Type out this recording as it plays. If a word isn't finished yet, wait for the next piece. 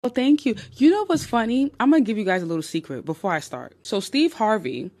Well, thank you. You know what's funny? I'm going to give you guys a little secret before I start. So Steve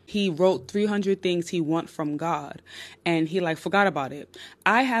Harvey, he wrote 300 things he want from God, and he forgot about it.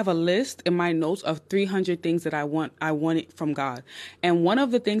 I have a list in my notes of 300 things that I wanted from God. And one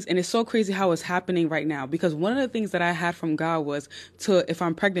of the things, and it's so crazy how it's happening right now, because one of the things that I had from God was to, if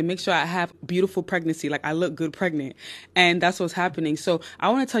I'm pregnant, make sure I have beautiful pregnancy. Like I look good pregnant. And that's what's happening. So I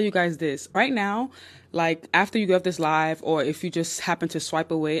want to tell you guys this right now. After you get this live, or if you just happen to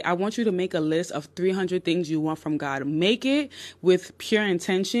swipe away, I want you to make a list of 300 things you want from God. Make it with pure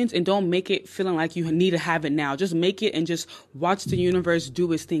intentions, and don't make it feeling like you need to have it now. Just make it and just watch the universe do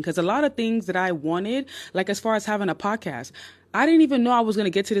its thing. Because a lot of things that I wanted, as far as having a podcast, I didn't even know I was going to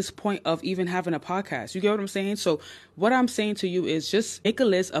get to this point of even having a podcast. You get what I'm saying? So what I'm saying to you is just make a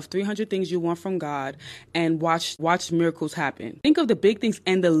list of 300 things you want from God and watch miracles happen. Think of the big things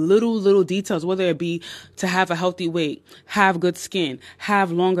and the little details, whether it be to have a healthy weight, have good skin,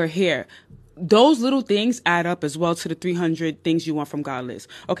 have longer hair. Those little things add up as well to the 300 things you want from God list.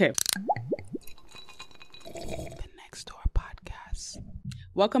 Okay. The Next Door Podcast.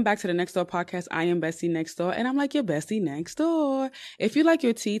 Welcome back to the Next Door Podcast. I am Bestie Next Door, and I'm like your bestie next door. If you like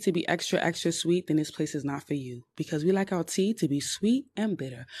your tea to be extra sweet, then this place is not for you, because we like our tea to be sweet and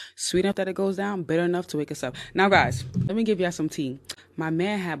bitter. Sweet enough that it goes down, bitter enough to wake us up. Now, guys, let me give you some tea. My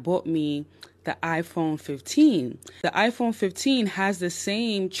man had bought me the iPhone 15. The iPhone 15 has the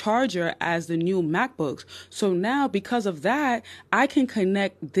same charger as the new MacBooks. So now, because of that, I can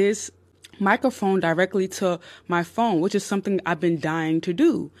connect this microphone directly to my phone, which is something I've been dying to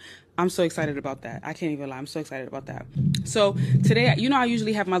do. I'm so excited about that. I can't even lie. I'm so excited about that. So today, I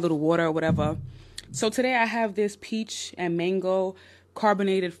usually have my little water or whatever. So today I have this peach and mango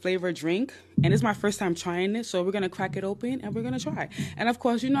carbonated flavor drink, and it's my first time trying it. So we're going to crack it open and we're going to try. And of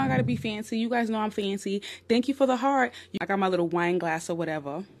course, I got to be fancy. You guys know I'm fancy. Thank you for the heart. I got my little wine glass or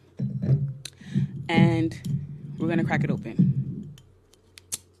whatever, and we're going to crack it open.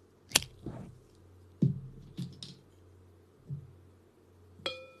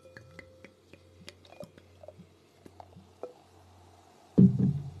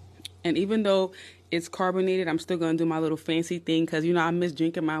 And even though it's carbonated, I'm still going to do my little fancy thing, because, I miss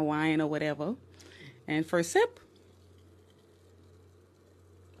drinking my wine or whatever. And first sip.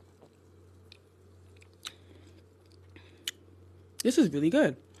 This is really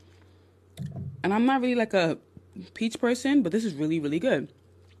good. And I'm not really like a peach person, but this is really, really good.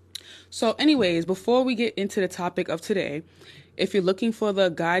 So anyways, before we get into the topic of today, if you're looking for the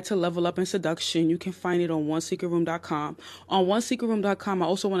guide to level up in seduction, you can find it on onesecretroom.com. On onesecretroom.com, I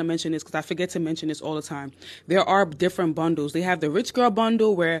also want to mention this because I forget to mention this all the time. There are different bundles. They have the Rich Girl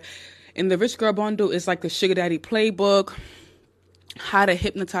bundle, where in the Rich Girl bundle, it's like the Sugar Daddy playbook, how to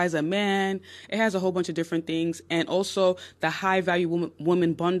hypnotize a man. It has a whole bunch of different things. And also the High Value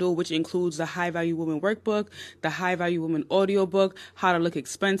Woman bundle, which includes the High Value Woman workbook, the High Value Woman audiobook, how to look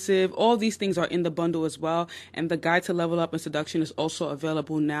expensive. All these things are in the bundle as well. And the guide to level up in seduction is also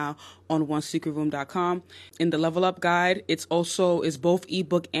available now on onesecretroom.com. In the level up guide, it's both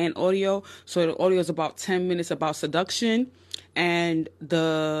ebook and audio. So the audio is about 10 minutes about seduction, and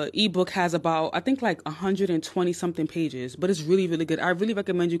the ebook has about, I think, 120 something pages, but it's really, really good. I really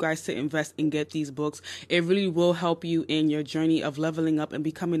recommend you guys to invest and get these books. It really will help you in your journey of leveling up and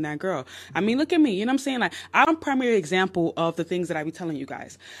becoming that girl. I mean, look at me, you know what I'm saying? I'm a primary example of the things that I be telling you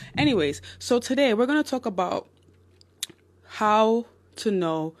guys. Anyways, so today we're going to talk about how to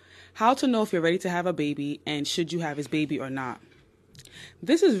know if you're ready to have a baby, and should you have his baby or not.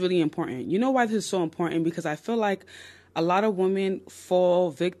 This is really important. You know why this is so important? Because I feel like a lot of women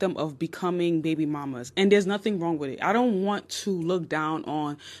fall victim of becoming baby mamas, and there's nothing wrong with it. I don't want to look down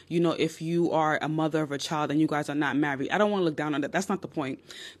on, if you are a mother of a child and you guys are not married. I don't want to look down on that. That's not the point.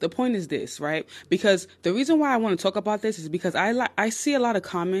 The point is this, right? Because the reason why I want to talk about this is because I see a lot of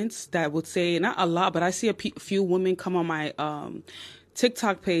comments that would say, not a lot, but I see a few women come on my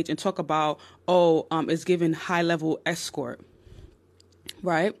TikTok page and talk about, it's given high level escort,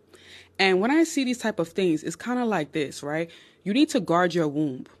 right? And when I see these type of things, it's kind of like this, right? You need to guard your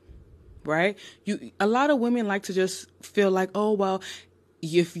womb, right? A lot of women like to just feel like, oh, well,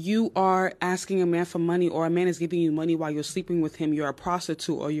 if you are asking a man for money, or a man is giving you money while you're sleeping with him, you're a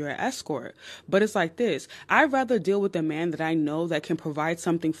prostitute or you're an escort. But it's like this. I'd rather deal with a man that I know that can provide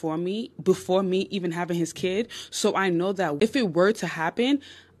something for me before me even having his kid. So I know that if it were to happen,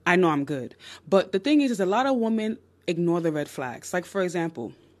 I know I'm good. But the thing is a lot of women ignore the red flags. Like, for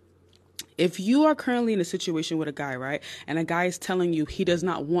example, if you are currently in a situation with a guy, right, and a guy is telling you he does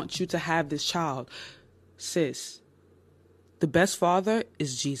not want you to have this child, sis, The best father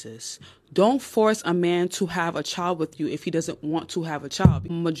is Jesus. Don't force a man to have a child with you if he doesn't want to have a child.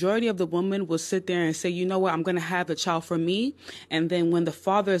 Majority of the women will sit there and say, you know what, I'm going to have the child for me. And then when the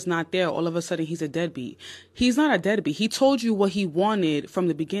father is not there, all of a sudden he's a deadbeat. He's not a deadbeat. He told you what he wanted from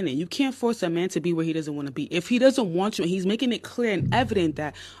the beginning. You can't force a man to be where he doesn't want to be. If he doesn't want you and he's making it clear and evident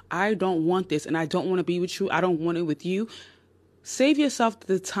that I don't want this and I don't want to be with you, I don't want it with you, save yourself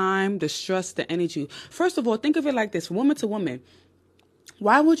the time, the stress, the energy. First of all, think of it like this, woman to woman.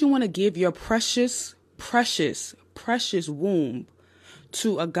 Why would you want to give your precious, precious, precious womb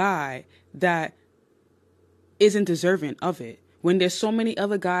to a guy that isn't deserving of it? When there's so many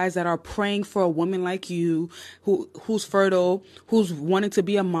other guys that are praying for a woman like you, who's fertile, who's wanting to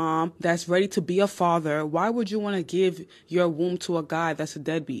be a mom, that's ready to be a father, why would you want to give your womb to a guy that's a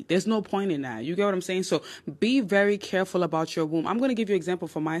deadbeat? There's no point in that. You get what I'm saying? So be very careful about your womb. I'm going to give you an example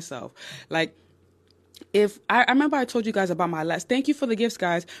for myself. Like, if I remember I told you guys about my last, thank you for the gifts,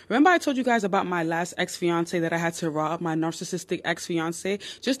 guys. Remember I told you guys about my last ex-fiance that I had to rob, my narcissistic ex-fiance?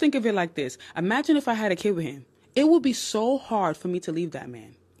 Just think of it like this. Imagine if I had a kid with him. It would be so hard for me to leave that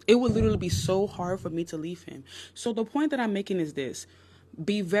man. It would literally be so hard for me to leave him. So the point that I'm making is this.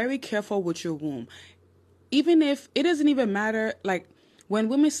 Be very careful with your womb. Even if it doesn't even matter, like when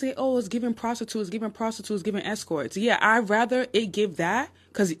women say, oh, it's giving prostitutes, giving escorts. Yeah, I'd rather it give that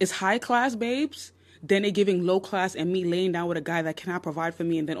because it's high class babes than it giving low class and me laying down with a guy that cannot provide for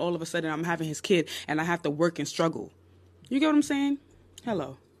me. And then all of a sudden I'm having his kid and I have to work and struggle. You get what I'm saying?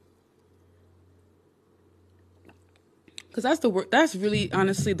 Hello. Because that's really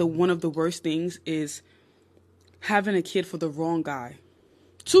honestly one of the worst things is having a kid for the wrong guy.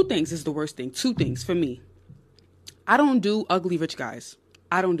 Two things is the worst thing. Two things for me. I don't do ugly rich guys.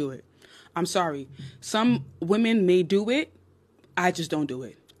 I don't do it. I'm sorry. Some women may do it. I just don't do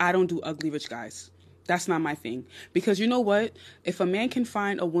it. I don't do ugly rich guys. That's not my thing. Because you know what? If a man can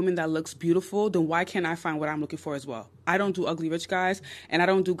find a woman that looks beautiful, then why can't I find what I'm looking for as well? I don't do ugly rich guys, and I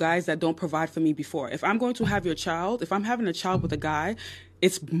don't do guys that don't provide for me before. If I'm going to have your child, if I'm having a child with a guy,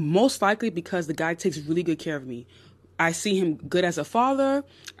 it's most likely because the guy takes really good care of me. I see him good as a father.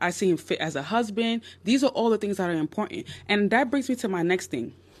 I see him fit as a husband. These are all the things that are important. And that brings me to my next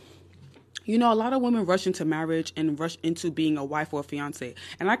thing. You know, a lot of women rush into marriage and rush into being a wife or a fiance.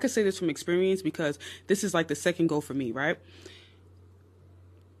 And I could say this from experience because this is like the second goal for me, right?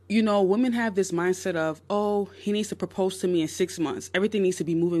 You know, women have this mindset of, oh, he needs to propose to me in 6 months. Everything needs to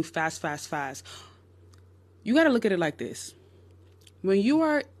be moving fast, fast, fast. You got to look at it like this. When you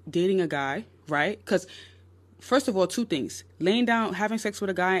are dating a guy, right? Because first of all, two things. Laying down, having sex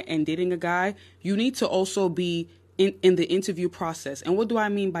with a guy and dating a guy, you need to also be in the interview process. And what do I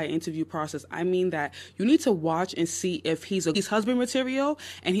mean by interview process? I mean that you need to watch and see if he's husband material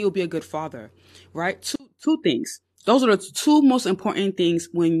and he will be a good father, right? Two things. Those are the two most important things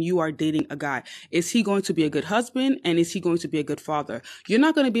when you are dating a guy. Is he going to be a good husband and is he going to be a good father? You're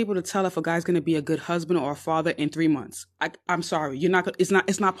not going to be able to tell if a guy's going to be a good husband or a father in 3 months. I'm sorry.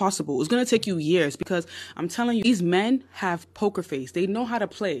 It's not possible. It's going to take you years because I'm telling you, these men have poker face. They know how to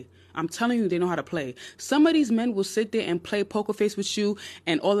play. I'm telling you, they know how to play. Some of these men will sit there and play poker face with you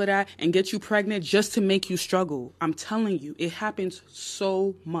and all of that and get you pregnant just to make you struggle. I'm telling you, it happens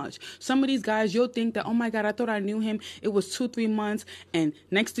so much. Some of these guys, you'll think that, oh my God, I thought I knew him. It was 2-3 months. And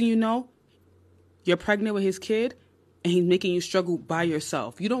next thing you know, you're pregnant with his kid and he's making you struggle by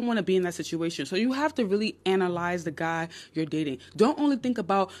yourself. You don't want to be in that situation. So you have to really analyze the guy you're dating. Don't only think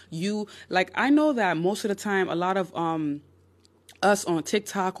about you. Like, I know that most of the time, a lot of, us on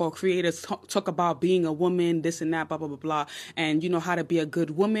TikTok or creators talk about being a woman, this and that, blah, blah, blah, blah. And you know how to be a good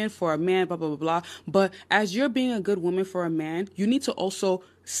woman for a man, blah, blah, blah, blah. But as you're being a good woman for a man, you need to also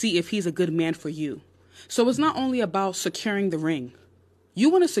see if he's a good man for you. So it's not only about securing the ring. You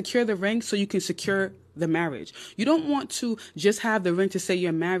want to secure the ring so you can secure the marriage. You don't want to just have the ring to say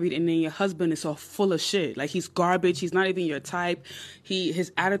you're married and then your husband is all full of shit. Like he's garbage. He's not even your type.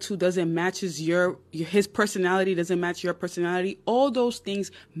 His attitude doesn't match his personality doesn't match your personality. All those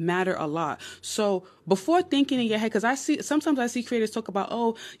things matter a lot. So before thinking in your head, because sometimes I see creators talk about,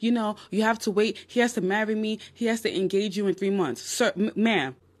 oh, you know, you have to wait. He has to marry me. He has to engage you in 3 months. Sir,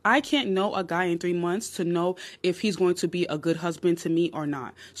 ma'am. I can't know a guy in 3 months to know if he's going to be a good husband to me or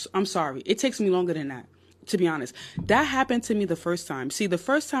not. So, I'm sorry. It takes me longer than that, to be honest. That happened to me the first time. See, the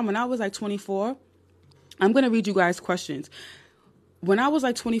first time when I was like 24, I'm going to read you guys questions. when I was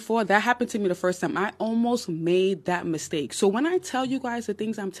like 24, that happened to me the first time. I almost made that mistake. So when I tell you guys the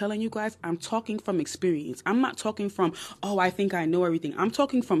things I'm telling you guys, I'm talking from experience. I'm not talking from, oh, I think I know everything. I'm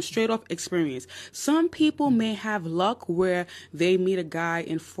talking from straight up experience. Some people may have luck where they meet a guy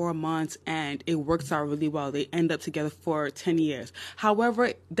in 4 months and it works out really well. They end up together for 10 years.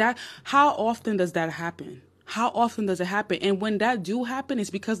 However, how often does that happen? How often does it happen? And when that do happen,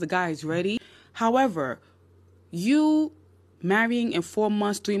 it's because the guy is ready. However, you marrying in 4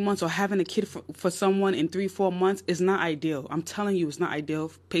 months, 3 months, or having a kid for someone in 3-4 months is not ideal. I'm telling you, it's not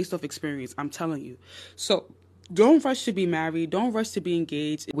ideal based off experience. I'm telling you. So don't rush to be married. Don't rush to be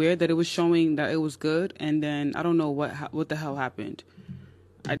engaged. Weird that it was showing that it was good, and then I don't know what the hell happened.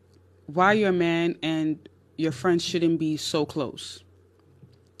 Why you're a man and your friends shouldn't be so close.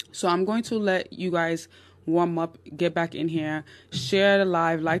 So I'm going to let you guys warm up, get back in here, share the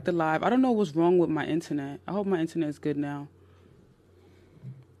live, like the live. I don't know what's wrong with my internet. I hope my internet is good now.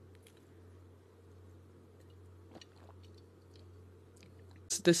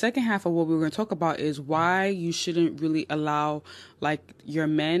 The second half of what we're going to talk about is why you shouldn't really allow like your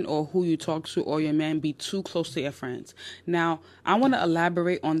men or who you talk to or your man be too close to your friends. Now, I want to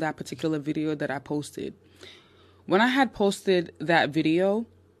elaborate on that particular video that I posted. When I had posted that video,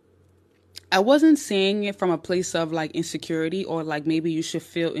 I wasn't saying it from a place of like insecurity or like maybe you should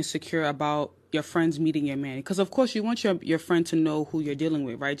feel insecure about your friends meeting your man. Because of course you want your friend to know who you're dealing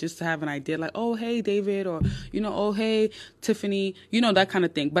with, right? Just to have an idea like, oh, hey, David, or, oh, hey, Tiffany, that kind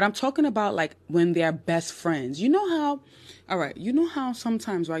of thing. But I'm talking about like when they're best friends. You know how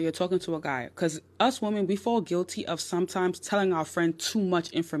sometimes, right, you're talking to a guy, because us women, we fall guilty of sometimes telling our friend too much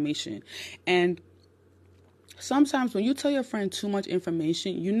information. And sometimes when you tell your friend too much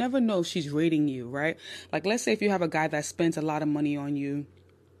information, you never know if she's rating you, right? Like, let's say if you have a guy that spends a lot of money on you,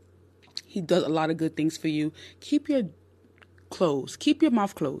 he does a lot of good things for you, keep your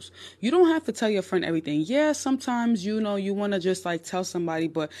mouth closed. You don't have to tell your friend everything. Yeah, sometimes, you want to just like tell somebody,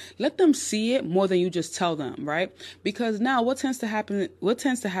 but let them see it more than you just tell them, right? Because now what tends to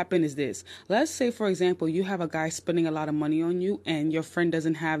happen is this. Let's say, for example, you have a guy spending a lot of money on you and your friend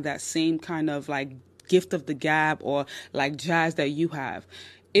doesn't have that same kind of like gift of the gab or like jazz that you have.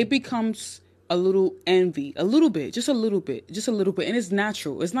 It becomes a little envy, just a little bit. And it's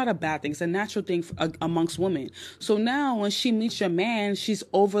natural. It's not a bad thing. It's a natural thing amongst women. So now when she meets your man, she's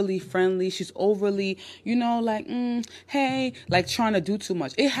overly friendly. She's overly, like, hey, like trying to do too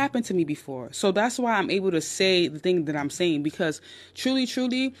much. It happened to me before. So that's why I'm able to say the thing that I'm saying, because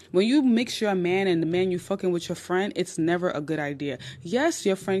truly, when you mix your man and the man you fucking with your friend, it's never a good idea. Yes,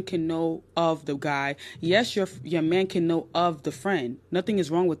 your friend can know of the guy. Yes, your man can know of the friend. Nothing is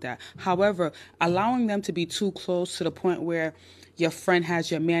wrong with that. However, allowing them to be too close to the point where your friend has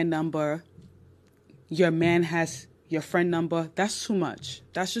your man number, your man has your friend number, that's too much.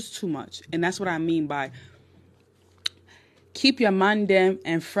 That's just too much. And that's what I mean by keep your man them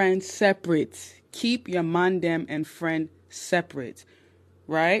and friend separate. Keep your man them and friend separate,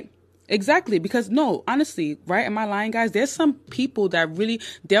 right? Exactly, because no, honestly, right? Am I lying, guys? There's some people that really,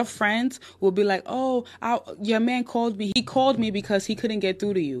 their friends will be like, oh, your man called me. He called me because he couldn't get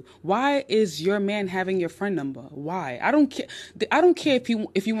through to you. Why is your man having your friend number? Why? I don't care. I don't care if you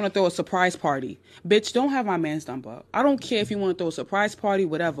want to throw a surprise party. Bitch, don't have my man's number. I don't care if you want to throw a surprise party,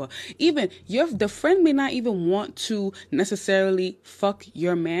 whatever. Even the friend may not even want to necessarily fuck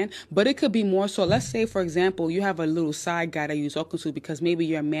your man, but it could be more so. Let's say, for example, you have a little side guy that you're talking to because maybe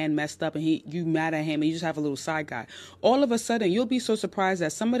your man messed up and you mad at him and you just have a little side guy. All of a sudden, you'll be so surprised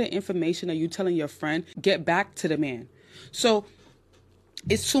that some of the information that you telling your friend get back to the man. So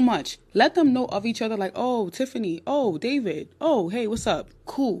it's too much. Let them know of each other like, oh, Tiffany, oh, David, oh, hey, what's up?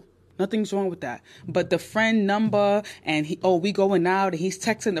 Cool. Nothing's wrong with that. But the friend number and we going out and he's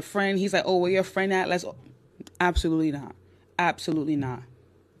texting the friend. He's like, oh, where your friend at? Absolutely not. Absolutely not.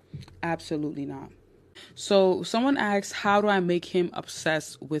 Absolutely not. So someone asks, how do I make him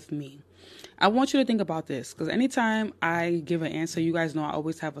obsessed with me? I want you to think about this, because anytime I give an answer, you guys know I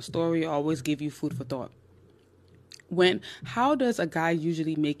always have a story. I always give you food for thought. How does a guy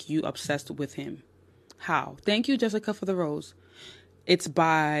usually make you obsessed with him? How? Thank you, Jessica, for the rose. It's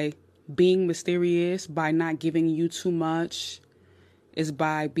by being mysterious, by not giving you too much. It's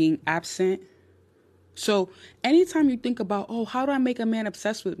by being absent. So anytime you think about, oh, how do I make a man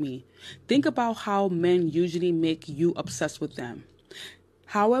obsessed with me? Think about how men usually make you obsessed with them.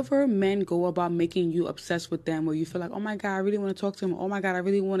 However men go about making you obsessed with them, where you feel like, oh my God, I really want to talk to him. Oh my God, I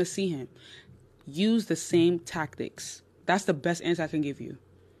really want to see him. Use the same tactics. That's the best answer I can give you.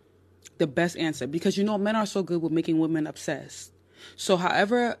 The best answer. Because men are so good with making women obsessed. So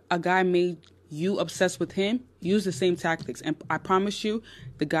however a guy made you obsessed with him, use the same tactics. And I promise you,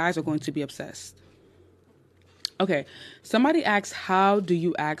 the guys are going to be obsessed. Okay, somebody asks, how do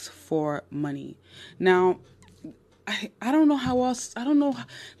you ask for money? Now, I don't know how else, I don't know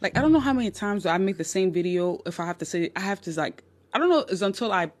how many times I make the same video. If I have to say it, I have to like, I don't know, it's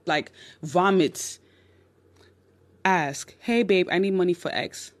until I like vomit. Ask, hey babe, I need money for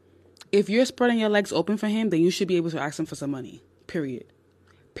X. If you're spreading your legs open for him, then you should be able to ask him for some money, period.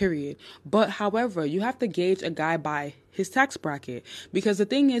 But however, you have to gauge a guy by his tax bracket, because the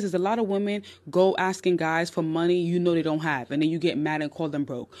thing is a lot of women go asking guys for money you know they don't have, and then you get mad and call them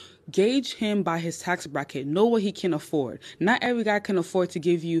broke. Gauge him by his tax bracket. Know what he can afford. Not every guy can afford to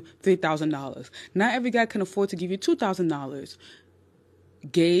give you $3,000. Not every guy can afford to give you $2,000.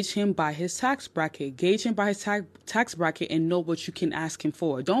 Gauge him by his tax bracket. Gauge him by his tax bracket and know what you can ask him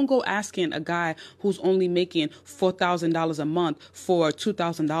for. Don't go asking a guy who's only making $4,000 a month for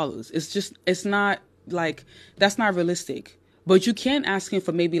 $2,000. It's not like, that's not realistic. But you can ask him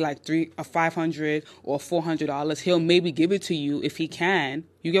for maybe like $300 or $500 or $400. He'll maybe give it to you if he can.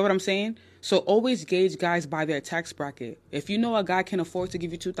 You get what I'm saying? So always gauge guys by their tax bracket. If you know a guy can afford to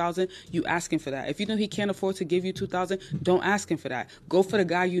give you $2,000, you ask him for that. If you know he can't afford to give you $2,000, don't ask him for that. Go for the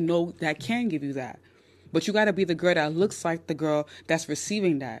guy you know that can give you that. But you got to be the girl that looks like the girl that's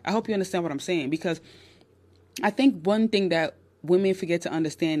receiving that. I hope you understand what I'm saying, because I think one thing that women forget to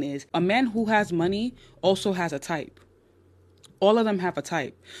understand is a man who has money also has a type. All of them have a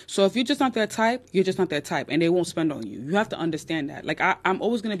type. So if you're just not their type, you're just not their type, and they won't spend on you. You have to understand that. Like, I'm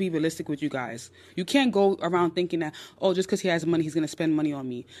always going to be realistic with you guys. You can't go around thinking that, oh, just because he has money, he's going to spend money on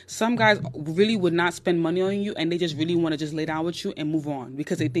me. Some guys really would not spend money on you, and they just really want to just lay down with you and move on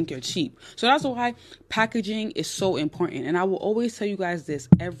because they think you're cheap. So that's why packaging is so important. And I will always tell you guys this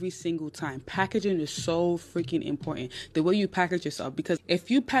every single time. Packaging is so freaking important. The way you package yourself. Because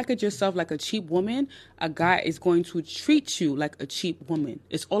if you package yourself like a cheap woman, a guy is going to treat you like a cheap woman.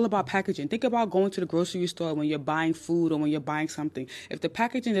 It's all about packaging. Think about going to the grocery store when you're buying food or when you're buying something. If the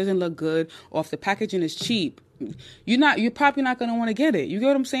packaging doesn't look good, or if the packaging is cheap, you're probably not going to want to get it. You get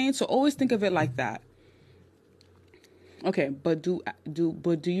what I'm saying? So always think of it like that. Okay, but do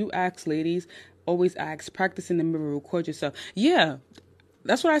you ask, ladies? Always ask. Practice in the mirror. Record yourself. Yeah,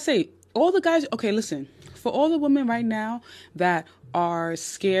 that's what I say. All the guys. Okay, listen. For all the women right now that are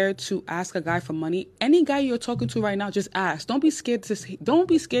scared to ask a guy for money, any guy you're talking to right now, just ask. Don't be scared to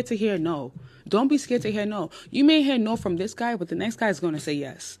hear no. Don't be scared to hear no. You may hear no from this guy, but the next guy is going to say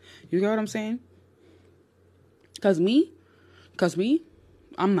yes. You get what I'm saying? Cause me,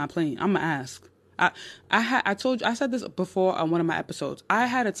 I'm not playing. I'm gonna ask. I said this before on one of my episodes. I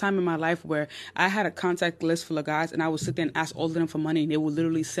had a time in my life where I had a contact list full of guys, and I would sit there and ask all of them for money, and they would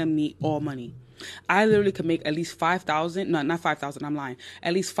literally send me all money. I literally could make at least $5,000. No, not $5,000. I'm lying.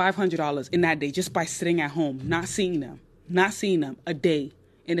 At least $500 in that day just by sitting at home, not seeing them in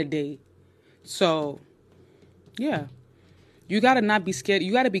a day. So, yeah, you gotta not be scared.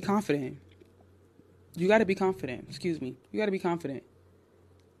 You gotta be confident. Excuse me. You gotta be confident.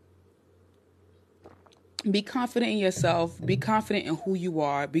 Be confident in yourself. Be confident in who you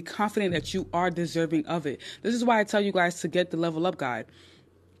are. Be confident that you are deserving of it. This is why I tell you guys to get the Level Up guide.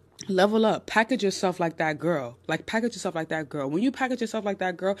 Level up. Package yourself like that girl. Package yourself like that girl. When you package yourself like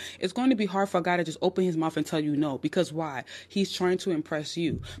that girl, it's going to be hard for a guy to just open his mouth and tell you no. Because why? He's trying to impress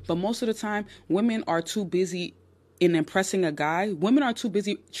you. But most of the time, women are too busy in impressing a guy. Women are too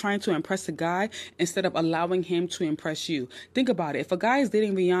busy trying to impress a guy instead of allowing him to impress you. Think about it. If a guy is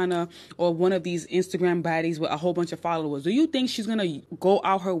dating Rihanna or one of these Instagram baddies with a whole bunch of followers, do you think she's going to go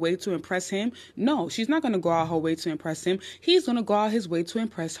out her way to impress him? No, she's not going to go out her way to impress him. He's going to go out his way to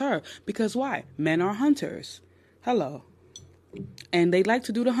impress her. Because why? Men are hunters. Hello. And they like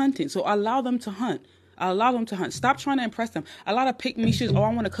to do the hunting. So allow them to hunt. Stop trying to impress them. A lot of pick me shit. Oh,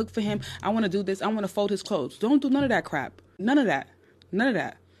 I want to cook for him. I want to do this. I want to fold his clothes. Don't do none of that crap. None of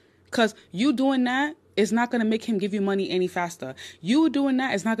that. Because you doing that is not going to make him give you money any faster. You doing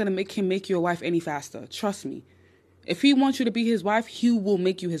that is not going to make him make your wife any faster. Trust me. If he wants you to be his wife, he will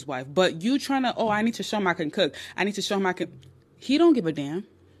make you his wife. But you trying to, I need to show him I can cook. I need to show him I can. He don't give a damn.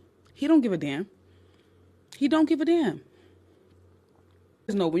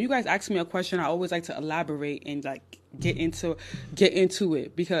 No, when you guys ask me a question, I always like to elaborate and get into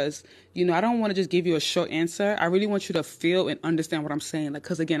it, because I don't want to just give you a short answer. I really want you to feel and understand what I'm saying.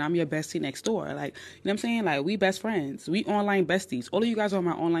 Because again, I'm your bestie next door. You know what I'm saying? We best friends. We online besties. All of you guys are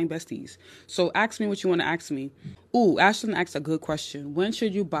my online besties. So ask me what you want to ask me. Ooh, Ashlyn asked a good question. When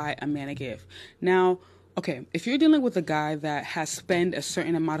should you buy a man a gift? Now, Okay, if you're dealing with a guy that has spent a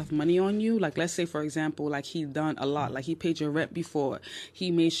certain amount of money on you, like let's say for example, like he done a lot, like he paid your rent before, he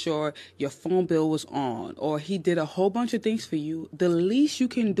made sure your phone bill was on, or he did a whole bunch of things for you, the least you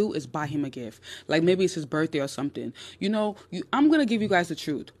can do is buy him a gift. Like maybe it's his birthday or something. I'm gonna give you guys the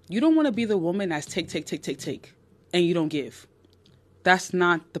truth. You don't want to be the woman that's take, and you don't give. That's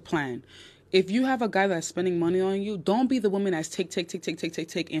not the plan. If you have a guy that's spending money on you, don't be the woman that's take,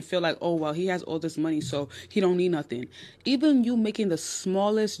 and feel like, oh, well, he has all this money, so he don't need nothing. Even you making the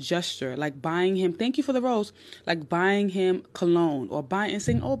smallest gesture, like buying him, thank you for the rose, like buying him cologne, or buying and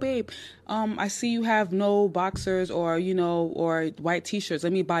saying, oh, babe, I see you have no boxers or white t-shirts.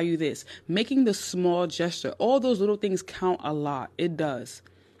 Let me buy you this. Making the small gesture, all those little things count a lot. It does.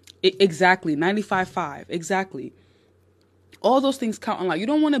 Exactly. 95.5. Exactly. All those things count a lot. You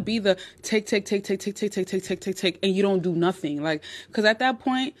don't want to be the take, and you don't do nothing. Like, because at that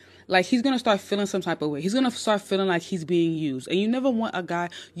point, like, he's going to start feeling some type of way. He's going to start feeling like he's being used. And you never want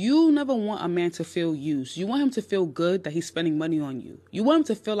a man to feel used. You want him to feel good that he's spending money on you. You want him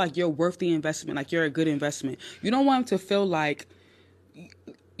to feel like you're worth the investment, like you're a good investment. You don't want him to feel like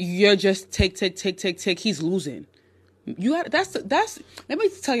you're just take. He's losing. Let me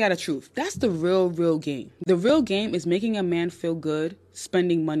tell you the truth. That's the real game. The real game is making a man feel good,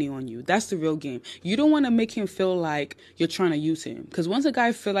 spending money on you. That's the real game. You don't want to make him feel like you're trying to use him. Because once a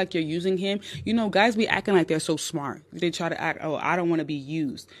guy feel like you're using him, guys be acting like they're so smart. They try to act, oh, I don't want to be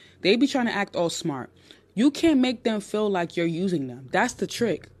used. They be trying to act all smart. You can't make them feel like you're using them. That's the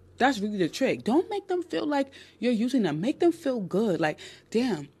trick. That's really the trick. Don't make them feel like you're using them. Make them feel good. Like,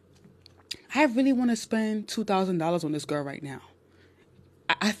 damn, I really want to spend $2,000 on this girl right now.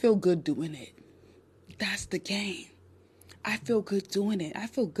 I feel good doing it. That's the game. I feel good doing it. I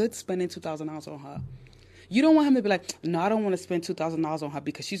feel good spending $2,000 on her. You don't want him to be like, no, I don't want to spend $2,000 on her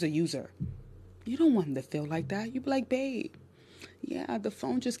because she's a user. You don't want him to feel like that. You be like, babe, yeah, the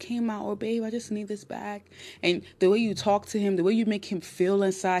phone just came out, or babe, I just need this back. And the way you talk to him, the way you make him feel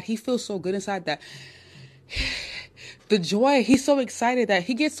inside, he feels so good inside that the joy, he gets so excited that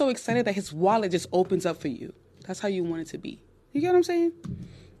his wallet just opens up for you. That's how you want it to be. You get what I'm saying?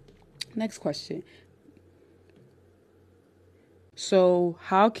 Next question. So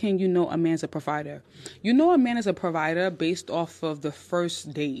how can you know a man's a provider? You know a man is a provider based off of the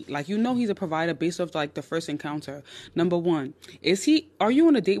first date. Like, he's a provider based off like the first encounter. Number one, are you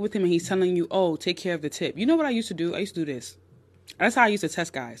on a date with him and he's telling you, oh, take care of the tip? You know what I used to do? I used to do this. That's how I used to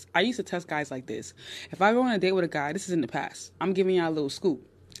test guys. I used to test guys like this. If I go on a date with a guy, this is in the past, I'm giving y'all a little scoop.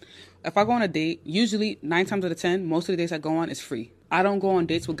 If I go on a date, usually 9 times out of 10, most of the dates I go on is free. I don't go on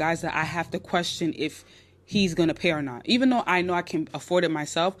dates with guys that I have to question if he's going to pay or not. Even though I know I can afford it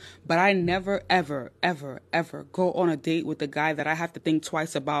myself, but I never, ever, ever, ever go on a date with a guy that I have to think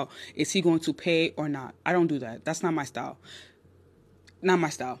twice about, is he going to pay or not? I don't do that. That's not my style. Not my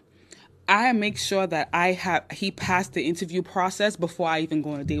style. I make sure that he passed the interview process before I even go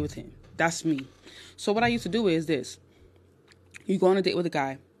on a date with him. That's me. So what I used to do is this. You go on a date with a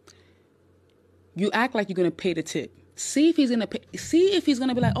guy. You act like you're going to pay the tip. See if he's going to pay. See if he's going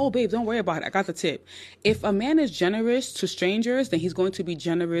to be like, oh, babe, don't worry about it. I got the tip. If a man is generous to strangers, then he's going to be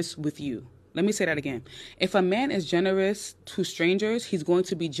generous with you. Let me say that again. If a man is generous to strangers, he's going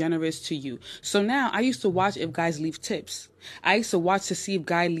to be generous to you. So now I used to watch if guys leave tips. I used to watch to see if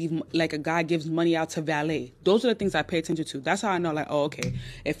a guy gives money out to valet. Those are the things I pay attention to. That's how I know, like, oh, okay.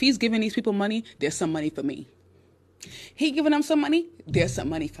 If he's giving these people money, there's some money for me. He giving them some money, there's some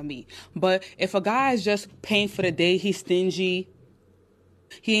money for me. But if a guy is just paying for the day, he's stingy,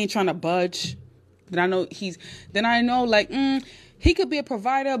 he ain't trying to budge, then I know like, he could be a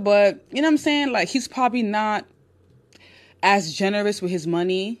provider, but you know what I'm saying? Like, he's probably not as generous with his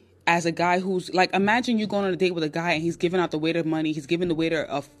money as a guy who's like, imagine you going on a date with a guy and he's giving out the waiter money. He's giving the waiter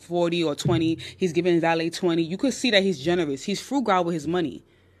a 40 or 20. He's giving valet 20. You could see that he's generous. He's frugal with his money.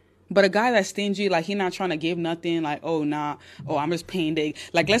 But a guy that's stingy, like, he not trying to give nothing, like, oh, nah, oh, I'm just paying day.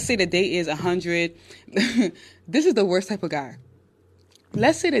 Like, let's say the date is 100. This is the worst type of guy.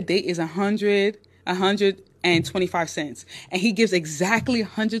 Let's say the date is 125 cents, and he gives exactly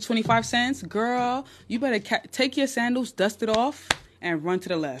 125 cents. Girl, you better take your sandals, dust it off, and run to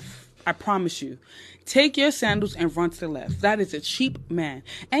the left. I promise you. Take your sandals and run to the left. That is a cheap man.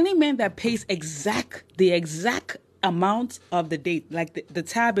 Any man that pays the exact amount of the date, like the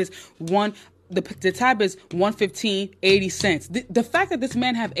tab is the tab is 115, 80 cents. The fact that this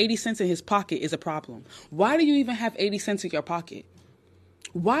man have 80 cents in his pocket is a problem. Why do you even have 80 cents in your pocket?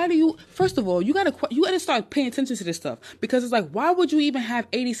 First of all, you gotta start paying attention to this stuff, because it's like, why would you even have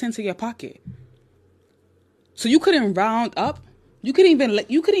 80 cents in your pocket? So you couldn't round up? You couldn't even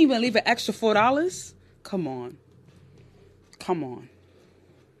leave an extra $4? Come on. Come on.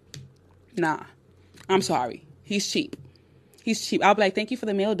 Nah. I'm sorry. He's cheap. He's cheap. I'll be like, thank you for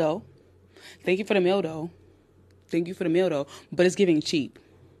the meal, though. Thank you for the meal, though. Thank you for the meal, though. But it's giving cheap.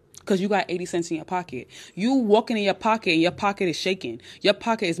 Because you got 80 cents in your pocket. You walking in your pocket and your pocket is shaking. Your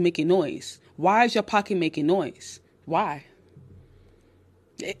pocket is making noise. Why is your pocket making noise? Why?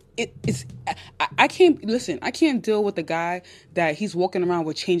 I can't, listen, I can't deal with the guy that he's walking around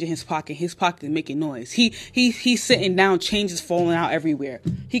with change in his pocket. His pocket is making noise. He's sitting down, change is falling out everywhere.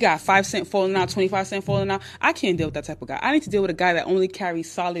 He got 5 cent falling out, 25 cent falling out. I can't deal with that type of guy. I need to deal with a guy that only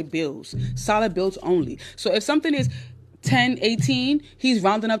carries solid bills only. So if something is 10.18, he's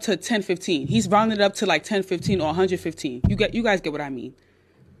rounding up to 10.15. He's rounding it up to like 10.15 or 115. You guys get what I mean?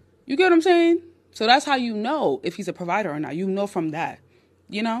 You get what I'm saying? So that's how you know if he's a provider or not. You know from that.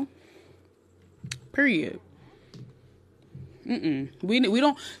 You know? Period. We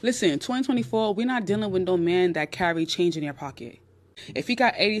don't, listen, 2024, we're not dealing with no man that carry change in their pocket. If he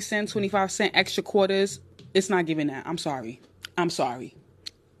got 80 cents, 25 cent extra quarters, it's not giving that. I'm sorry.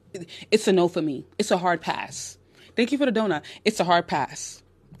 It's a no for me. It's a hard pass. Thank you for the donut. It's a hard pass.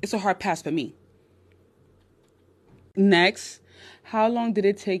 It's a hard pass for me. Next, how long did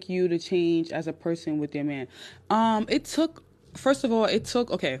it take you to change as a person with your man? Okay.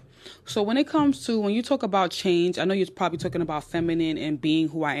 So when you talk about change, I know you're probably talking about feminine and being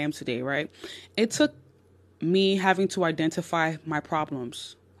who I am today, right? It took me having to identify my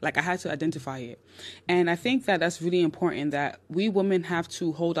problems. Like, I had to identify it. And I think that that's really important, that we women have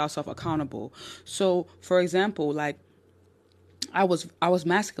to hold ourselves accountable. So, for example, like, I was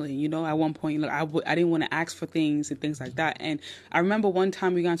masculine, you know, at one point. Like, I didn't want to ask for things and things like that. And I remember one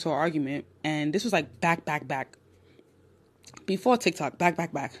time we got into an argument, and this was like back. Before TikTok,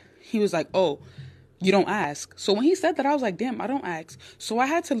 back. He was like, oh, you don't ask. So when he said that, I was like, damn, I don't ask. So I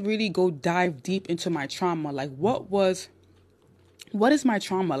had to really go dive deep into my trauma. Like, what is my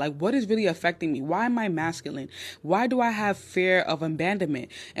trauma? Like, what is really affecting me? Why am I masculine? Why do I have fear of abandonment?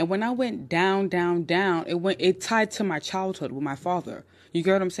 And when I went down, it tied to my childhood with my father. You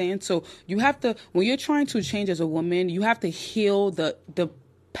get what I'm saying? So you have to, when you're trying to change as a woman, you have to heal the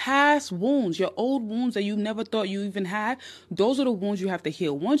past wounds, your old wounds that you never thought you even had. Those are the wounds you have to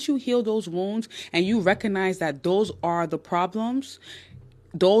heal. Once you heal those wounds and you recognize that those are the problems,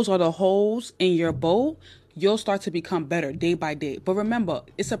 those are the holes in your boat, you'll start to become better day by day. But remember,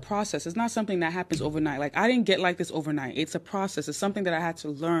 it's a process. It's not something that happens overnight. Like, I didn't get like this overnight. It's a process. It's something that I had to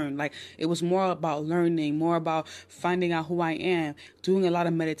learn. Like, it was more about learning, more about finding out who I am, doing a lot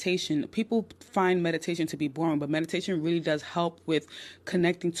of meditation. People find meditation to be boring, but meditation really does help with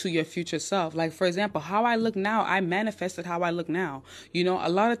connecting to your future self. Like, for example, how I look now, I manifested how I look now. You know, a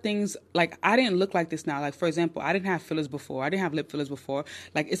lot of things, like, I didn't look like this now. Like, for example, I didn't have fillers before. I didn't have lip fillers before.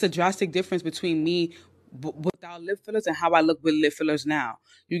 Like, it's a drastic difference between me without lip fillers and how I look with lip fillers now.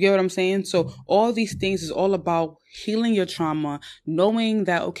 You get what I'm saying? So all these things is all about healing your trauma, knowing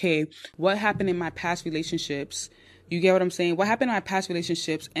that, okay, what happened in my past relationships? You get what I'm saying? What happened in my past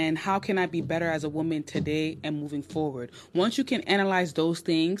relationships, and how can I be better as a woman today and moving forward? Once you can analyze those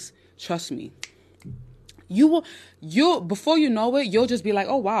things, trust me, you before you know it, you'll just be like,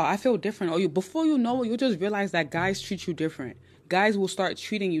 oh wow, I feel different. Or before you know it, you'll just realize that guys treat you different. Guys will start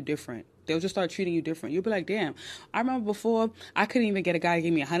treating you different. They'll just start treating you different. You'll be like, damn, I remember before I couldn't even get a guy to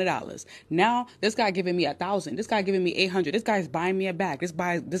give me $100. Now this guy giving me $1,000. This guy giving me $800. This guy's buying me a bag.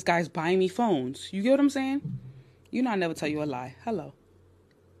 This guy's buying me phones. You get what I'm saying? You know I never tell you a lie. Hello.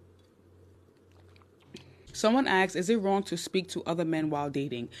 Someone asks, is it wrong to speak to other men while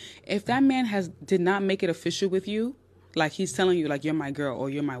dating? If that man did not make it official with you, like he's telling you, like, you're my girl or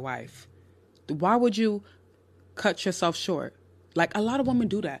you're my wife, why would you cut yourself short? Like, a lot of women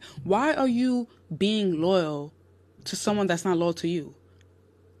do that. Why are you being loyal to someone that's not loyal to you?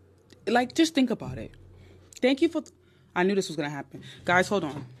 Like, just think about it. Thank you for... I knew this was going to happen. Guys, hold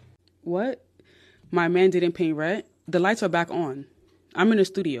on. What? My man didn't pay rent? The lights are back on. I'm in the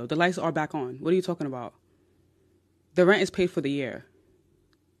studio. The lights are back on. What are you talking about? The rent is paid for the year.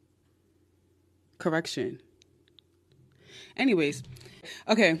 Correction. Anyways.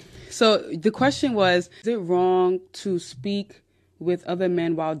 Okay. So the question was, is it wrong to speak with other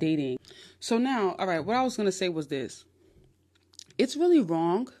men while dating? So now, all right, what I was going to say was this. It's really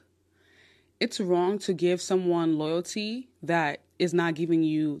wrong. It's wrong to give someone loyalty that is not giving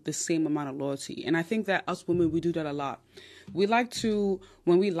you the same amount of loyalty. And I think that us women, we do that a lot. We like to,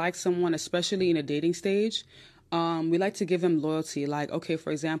 when we like someone, especially in a dating stage, we like to give him loyalty. Like, okay,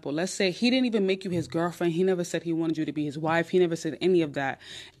 for example, let's say he didn't even make you his girlfriend. He never said he wanted you to be his wife. He never said any of that.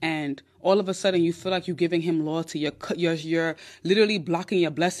 And all of a sudden you feel like you're giving him loyalty. You're literally blocking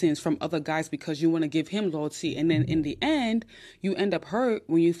your blessings from other guys because you want to give him loyalty. And then in the end, you end up hurt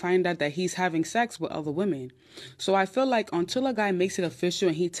when you find out that he's having sex with other women. So I feel like until a guy makes it official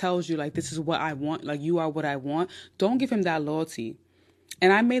and he tells you, like, this is what I want, like, you are what I want, don't give him that loyalty.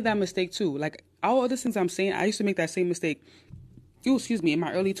 And I made that mistake too. Like, all other things I'm saying, I used to make that same mistake. In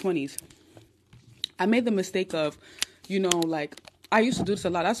my early 20s. I made the mistake of, like, I used to do this a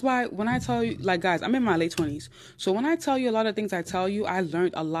lot. That's why when I tell you, like, guys, I'm in my late 20s. So when I tell you a lot of things I tell you, I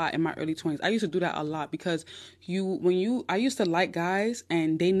learned a lot in my early 20s. I used to do that a lot because I used to like guys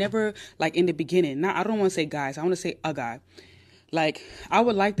and they never, like, in the beginning, I don't want to say guys, I want to say a guy. Like, I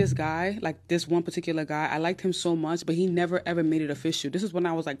would like this guy, like this one particular guy. I liked him so much, but he never ever made it official. This is when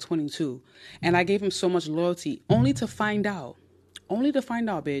I was like 22. And I gave him so much loyalty only to find out,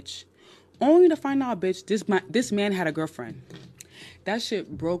 bitch. This man had a girlfriend. That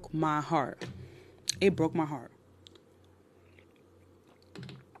shit broke my heart. It broke my heart.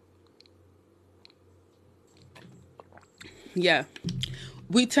 Yeah.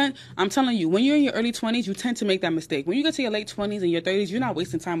 I'm telling you, when you're in your early 20s, you tend to make that mistake. When you get to your late 20s and your 30s, you're not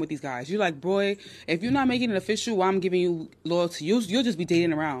wasting time with these guys. You're like, boy, if you're not making it official, well, I'm giving you loyalty. You'll just be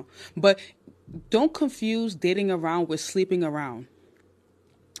dating around. But don't confuse dating around with sleeping around.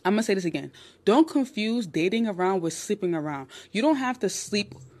 I'm going to say this again. Don't confuse dating around with sleeping around. You don't have to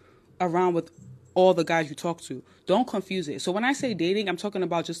sleep around with all the guys you talk to. Don't confuse it. So when I say dating, I'm talking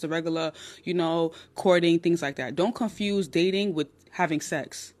about just the regular, courting, things like that. Don't confuse dating with having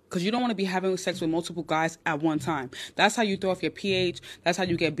sex. Because you don't want to be having sex with multiple guys at one time. That's how you throw off your pH. That's how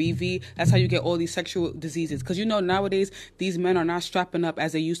you get BV. That's how you get all these sexual diseases. Because nowadays, these men are not strapping up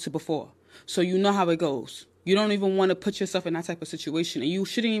as they used to before. So you know how it goes. You don't even want to put yourself in that type of situation. And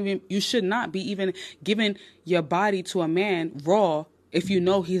you should not be even giving your body to a man raw if you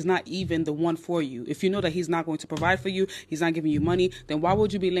know he's not even the one for you. If you know that he's not going to provide for you, he's not giving you money, then why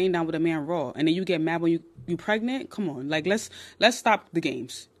would you be laying down with a man raw? And then you get mad when you pregnant? Come on. Like, let's stop the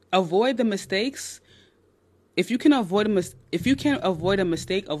games. Avoid the mistakes. If you can avoid a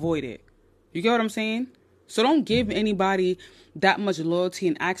mistake, avoid it. You get what I'm saying? So don't give anybody that much loyalty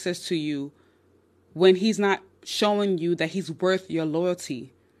and access to you when he's not showing you that he's worth your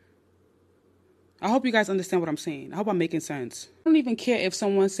loyalty. I hope you guys understand what I'm saying. I hope I'm making sense. I don't even care if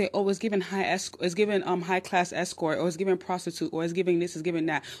someone say, oh, it's giving high class escort, or it's giving prostitute, or it's giving this, it's giving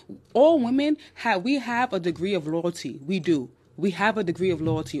that. All women have a degree of loyalty. We do. We have a degree of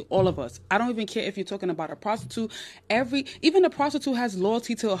loyalty, all of us. I don't even care if you're talking about a prostitute. Even a prostitute has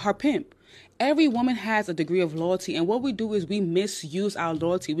loyalty to her pimp. Every woman has a degree of loyalty, and what we do is we misuse our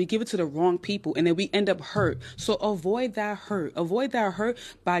loyalty. We give it to the wrong people, and then we end up hurt. So avoid that hurt. Avoid that hurt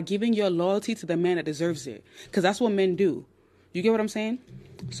by giving your loyalty to the man that deserves it, because that's what men do. You get what I'm saying?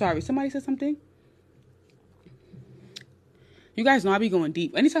 Sorry, somebody said something? You guys know I be going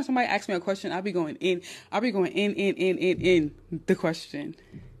deep. Anytime somebody asks me a question, I be going in. I be going in the question.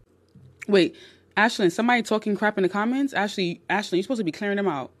 Wait, Ashlyn, somebody talking crap in the comments? Ashlyn, you're supposed to be clearing them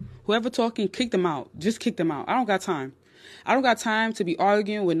out. Whoever talking, kick them out. Just kick them out. I don't got time. I don't got time to be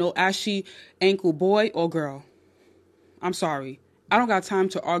arguing with no ashy ankle boy or girl. I'm sorry. I don't got time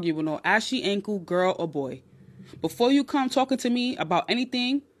to argue with no ashy ankle girl or boy. Before you come talking to me about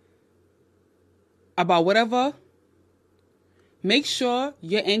anything, about whatever, make sure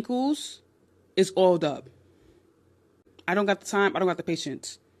your ankles is oiled up. I don't got the time. I don't got the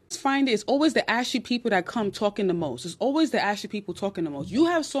patience. Find it. It's always the ashy people that come talking the most. It's always the ashy people talking the most. You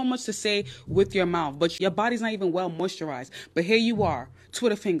have so much to say with your mouth, but your body's not even well moisturized. But here you are,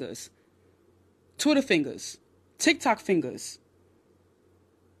 Twitter fingers, TikTok fingers.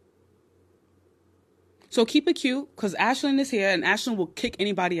 So keep it cute, because Ashlyn is here, and Ashlyn will kick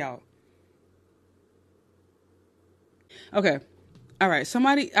anybody out. Okay. All right.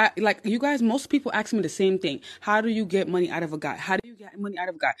 Somebody, you guys, most people ask me the same thing. How do you get money out of a guy? How do you get money out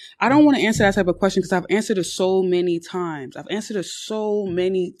of a guy? I don't want to answer that type of question because I've answered it so many times. So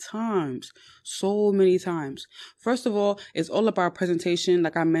many times. First of all, it's all about presentation.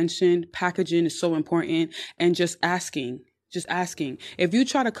 Like I mentioned, packaging is so important, and just asking. If you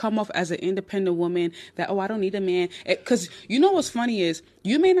try to come off as an independent woman that, oh, I don't need a man. Because you know what's funny is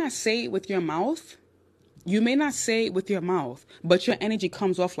you may not say it with your mouth. But your energy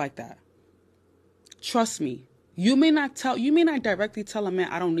comes off like that. Trust me. You may not directly tell a man,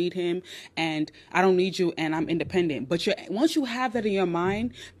 I don't need him and I don't need you and I'm independent. But once you have that in your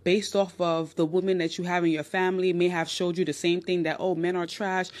mind, based off of the women that you have in your family may have showed you the same thing, that, oh, men are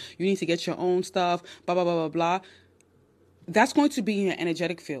trash. You need to get your own stuff, blah, blah, blah, blah, blah. that's going to be in your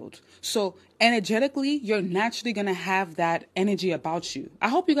energetic field. So energetically, you're naturally going to have that energy about you. I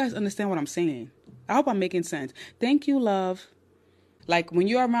hope you guys understand what I'm saying. I hope I'm making sense. Thank you, love. Like when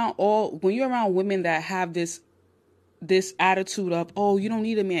you're around women that have this attitude of, oh, you don't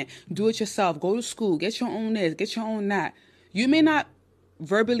need a man, do it yourself, go to school, get your own this, get your own that. You may not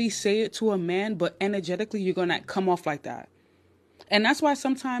verbally say it to a man, but energetically you're going to come off like that. And that's why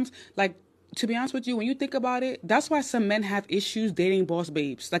sometimes, like, to be honest with you, when you think about it, that's why some men have issues dating boss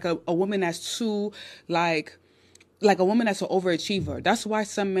babes. Like a woman that's too, like a woman that's an overachiever. That's why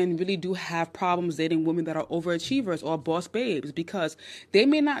some men really do have problems dating women that are overachievers or boss babes, because they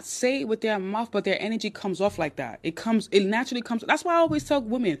may not say it with their mouth, but their energy comes off like that. It naturally comes. That's why I always tell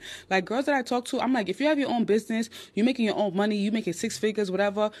women, like girls that I talk to, I'm like, if you have your own business, you're making your own money, you making six figures,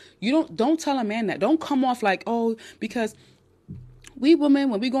 whatever, don't tell a man that. Don't come off like, oh, because we women,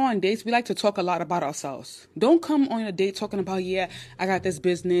 when we go on dates, we like to talk a lot about ourselves. Don't come on a date talking about, yeah, I got this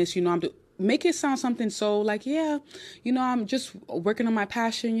business, make it sound something so like, yeah, I'm just working on my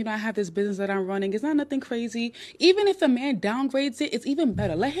passion. I have this business that I'm running. It's not nothing crazy. Even if the man downgrades it, it's even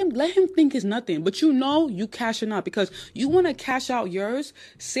better. Let him think it's nothing. But you cashing out because you want to cash out yours,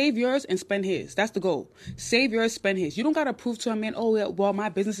 save yours, and spend his. That's the goal. Save yours, spend his. You don't got to prove to a man, oh, yeah, well, my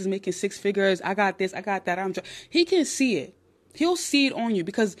business is making six figures. I got this, I got that. He can see it. He'll see it on you,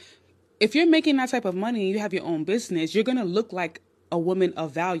 because if you're making that type of money and you have your own business, you're going to look like a woman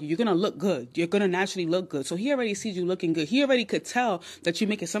of value. You're going to look good. You're going to naturally look good. So he already sees you looking good. He already could tell that you're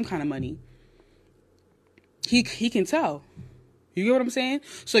making some kind of money. He can tell. You get what I'm saying?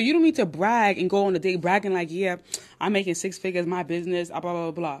 So you don't need to brag and go on a date bragging like, yeah, I'm making six figures, my business, blah, blah,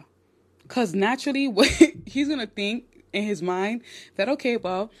 blah, blah. Because naturally, he's going to think in his mind that, okay,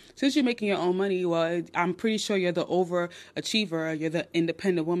 well, since you're making your own money, well, I'm pretty sure you're the overachiever. You're the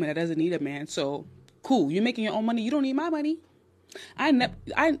independent woman that doesn't need a man. So cool. You're making your own money. You don't need my money. I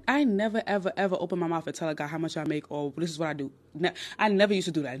never, ever, ever open my mouth and tell a guy how much I make or this is what I do. I never used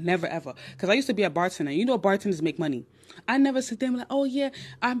to do that. Never, ever. Because I used to be a bartender. Bartenders make money. I never sit there and be like, oh, yeah,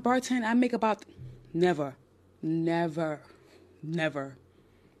 I'm bartending. I make about... Never. Never. Never.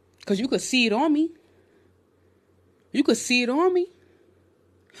 Because you could see it on me. You could see it on me.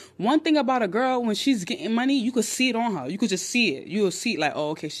 One thing about a girl, when she's getting money, you could see it on her. You could just see it. You'll see like, oh,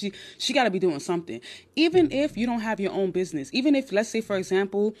 okay, she got to be doing something. Even if you don't have your own business, even if, let's say, for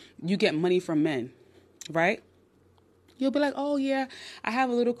example, you get money from men, right? You'll be like, oh, yeah, I have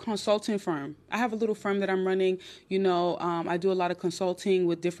a little consulting firm. I have a little firm that I'm running. I do a lot of consulting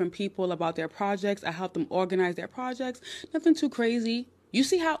with different people about their projects. I help them organize their projects. Nothing too crazy. You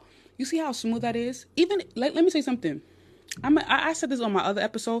see how smooth that is? Even, let me say something. I said this on my other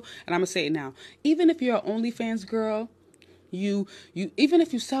episode, and I'm going to say it now. Even if you're an OnlyFans girl, you even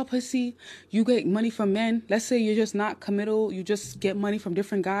if you sell pussy, you get money from men. Let's say you're just not committal. You just get money from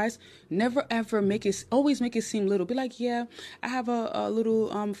different guys. Never, ever always make it seem little. Be like, yeah, I have a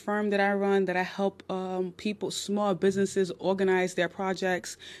little firm that I run that I help people, small businesses organize their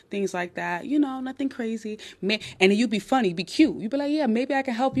projects, things like that. Nothing crazy. And then you be funny, be cute. You be like, yeah, maybe I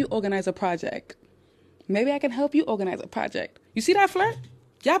can help you organize a project. Maybe I can help you organize a project. You see that flirt?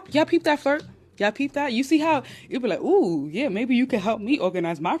 Y'all peep that flirt? Y'all peep that? You see how you'll be like, ooh, yeah, maybe you can help me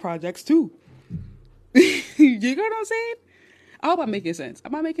organize my projects too. You know what I'm saying? I hope I'm making sense.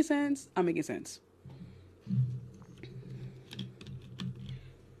 Am I making sense? I'm making sense.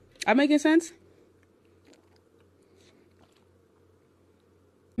 I'm making sense?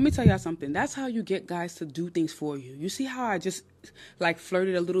 Let me tell y'all something. That's how you get guys to do things for you. You see how I just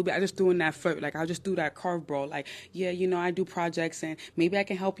flirted a little bit? I just threw in that flirt. I just threw that curveball. Yeah, I do projects and maybe I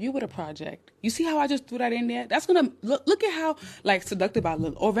can help you with a project. You see how I just threw that in there? That's going to look at how seductive I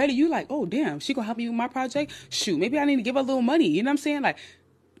look. Already you oh, damn, she going to help me with my project? Shoot, maybe I need to give her a little money. You know what I'm saying?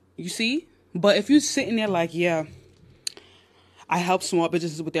 You see? But if you're sitting there yeah, I help small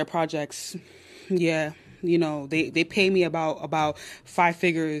businesses with their projects. Yeah. They pay me about 5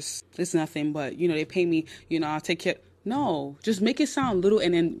 figures. It's nothing, but, they pay me, I'll take care. No, just make it sound little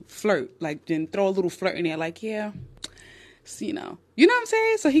and then flirt. Then throw a little flirt in there. Yeah, so, you know what I'm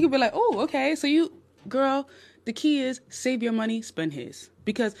saying? So he could be like, oh, okay. So girl, the key is save your money, spend his.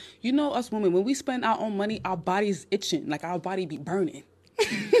 Because, us women, when we spend our own money, our body's itching. Our body be burning.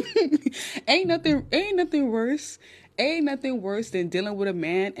 Ain't nothing worse. Ain't nothing worse than dealing with a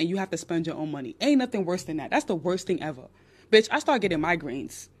man and you have to spend your own money. Ain't nothing worse than that. That's the worst thing ever. Bitch, I start getting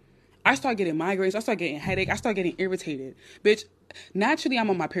migraines. I start getting headache. I start getting irritated. Bitch, naturally I'm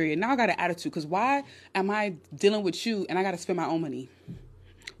on my period. Now I got an attitude because why am I dealing with you and I got to spend my own money?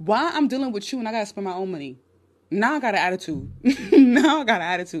 Why I'm dealing with you and I got to spend my own money? Now I got an attitude.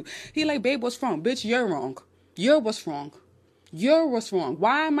 He like, babe, what's wrong? Bitch, you're wrong. You're what's wrong. You're what's wrong.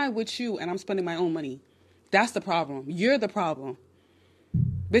 Why am I with you and I'm spending my own money? That's the problem. You're the problem.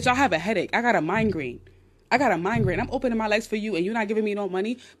 Bitch, I have a headache. I got a migraine. I'm opening my legs for you and you're not giving me no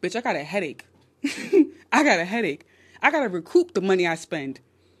money. Bitch, I got a headache. I got a headache. I got to recoup the money I spend.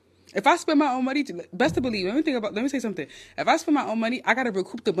 If I spend my own money, best to believe, let me say something. If I spend my own money, I got to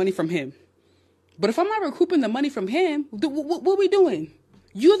recoup the money from him. But if I'm not recouping the money from him, what are we doing?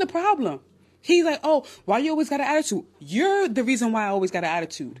 You're the problem. He's like, oh, why you always got an attitude? You're the reason why I always got an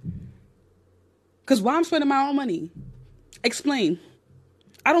attitude. Because why I'm spending my own money? Explain.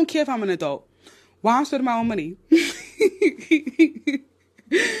 I don't care if I'm an adult. Why I'm spending my own money?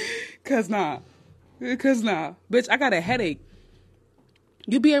 Cause nah. Bitch, I got a headache.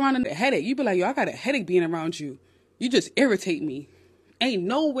 You be around a headache. You be like, yo, I got a headache being around you. You just irritate me. Ain't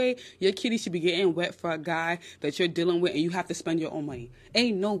no way your kitty should be getting wet for a guy that you're dealing with and you have to spend your own money.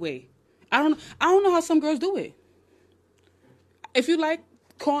 Ain't no way. I don't know how some girls do it. If you like,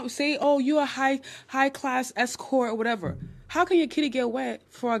 say, oh, you a high class escort or whatever. How can your kitty get wet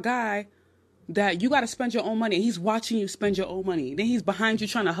for a guy that you got to spend your own money and he's watching you spend your own money? Then he's behind you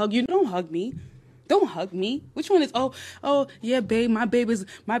trying to hug you. Don't hug me. Don't hug me. Which one is, oh, yeah, babe, my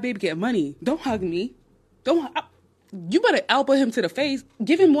baby get money. Don't hug me. You better elbow him to the face.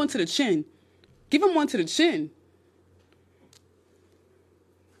 Give him one to the chin.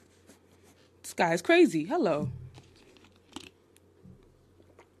 This guy is crazy. Hello.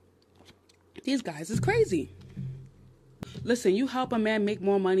 These guys is crazy. Listen, you help a man make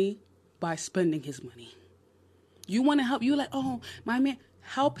more money by spending his money. You want to help, you like, oh, my man,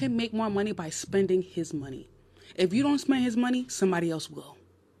 help him make more money by spending his money. If you don't spend his money, somebody else will.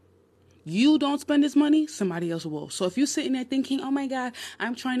 You don't spend his money, somebody else will. So if you're sitting there thinking, oh my God,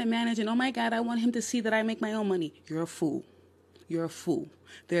 I'm trying to manage and oh my God, I want him to see that I make my own money. You're a fool. You're a fool.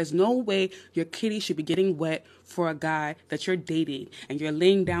 There's no way your kitty should be getting wet for a guy that you're dating and you're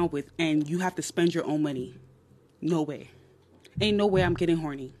laying down with and you have to spend your own money. No way. Ain't no way I'm getting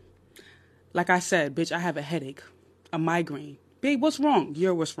horny. Like I said, bitch, I have a headache, a migraine. Babe, what's wrong?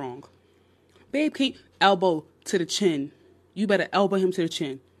 You're what's wrong. Babe, can't elbow to the chin. You better elbow him to the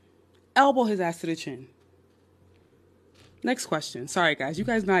chin. Elbow his ass to the chin. Next question. Sorry, guys. You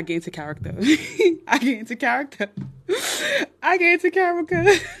guys know I get into character. I get into character.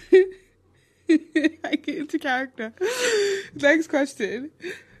 Next question.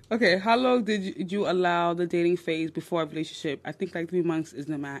 Okay, how long did you allow the dating phase before a relationship? I think like 3 months is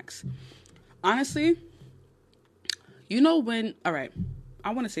the max. Honestly, you know when... All right,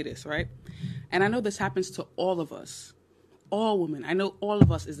 I want to say this, right? And I know this happens to all of us. All women. I know all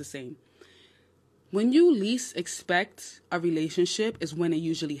of us is the same. When you least expect a relationship is when it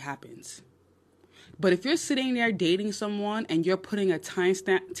usually happens. But if you're sitting there dating someone and you're putting a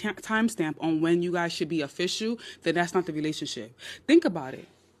timestamp on when you guys should be official, then that's not the relationship. Think about it.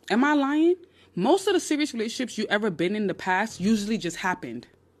 Am I lying? Most of the serious relationships you ever been in the past usually just happened.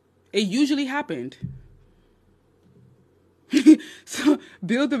 It usually happened. So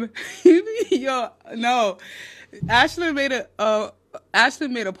build a... Yo, no. Ashley made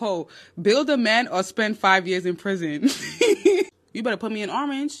a poll. Build a man or spend 5 years in prison. You better put me in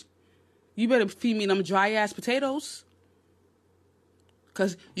orange. You better feed me them dry ass potatoes.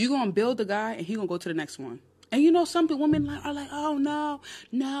 Cause you gonna build the guy and he gonna go to the next one. And you know something, women are like, oh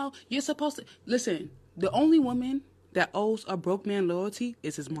no, you're supposed to listen. The only woman that owes a broke man loyalty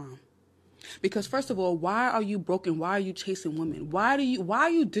is his mom. Because first of all, why are you broken? Why are you chasing women? Why are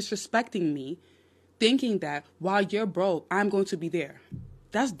you disrespecting me? Thinking that while you're broke, I'm going to be there.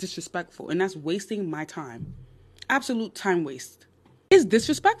 That's disrespectful and that's wasting my time. Absolute time waste. It's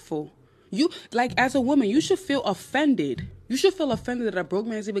disrespectful. You, like as a woman, you should feel offended. You should feel offended that a broke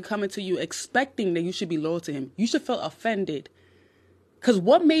man is even coming to you expecting that you should be loyal to him. You should feel offended. Because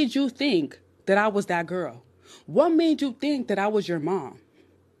what made you think that I was that girl? What made you think that I was your mom?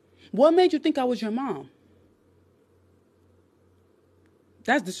 What made you think I was your mom?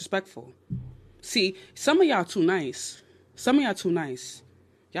 That's disrespectful. See, some of y'all too nice. Y'all too nice.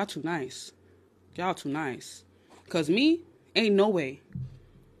 Because me, ain't no way.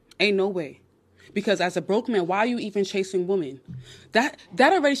 Because as a broke man, why are you even chasing women? That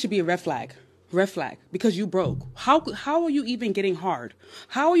already should be a red flag. Because you broke. How are you even getting hard?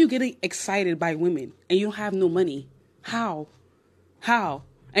 How are you getting excited by women and you don't have no money? How?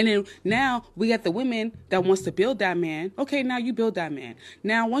 And then now we got the women that wants to build that man. Okay, now you build that man.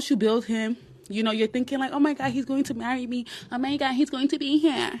 Now once you build him, you know, you're thinking like, oh my God, he's going to marry me. Oh my God, he's going to be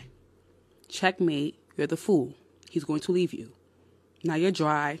here. Checkmate. You're the fool. He's going to leave you. Now you're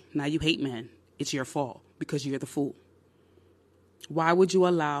dry. Now you hate men. It's your fault because you're the fool. Why would you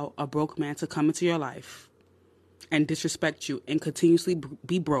allow a broke man to come into your life and disrespect you and continuously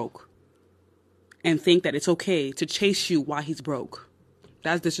be broke and think that it's okay to chase you while he's broke.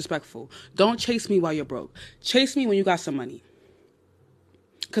 That's disrespectful. Don't chase me while you're broke. Chase me when you got some money.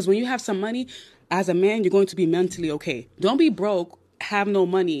 Because when you have some money, as a man, you're going to be mentally okay. Don't be broke, have no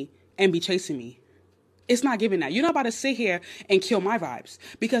money, and be chasing me. It's not giving that. You're not about to sit here and kill my vibes.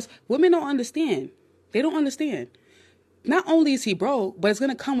 Because women don't understand. They don't understand. Not only is he broke, but it's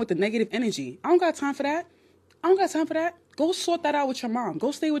going to come with the negative energy. I don't got time for that. I don't got time for that. Go sort that out with your mom.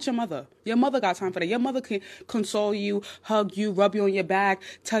 Go stay with your mother. Your mother got time for that. Your mother can console you, hug you, rub you on your back,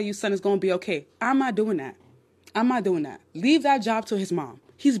 tell you son is going to be okay. I'm not doing that. I'm not doing that. Leave that job to his mom.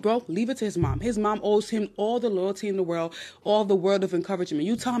 He's broke. Leave it to his mom. His mom owes him all the loyalty in the world, all the word of encouragement.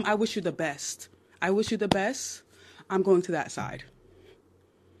 You tell him, I wish you the best. I wish you the best. I'm going to that side.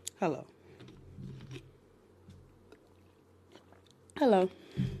 Hello. Hello.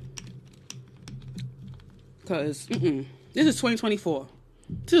 Because this is 2024.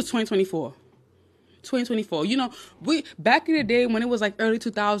 This is 2024. 2024. You know, we back in the day when it was like early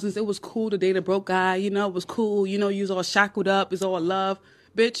 2000s, it was cool to date a broke guy. You know, it was cool. You know, you was all shackled up. It's all love.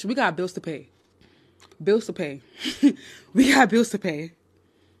 Bitch, we got bills to pay. Bills to pay. We got bills to pay.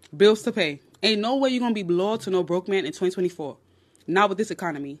 Bills to pay. Ain't no way you're going to be loyal to no broke man in 2024. Not with this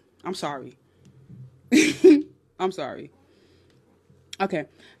economy. I'm sorry. I'm sorry. Okay.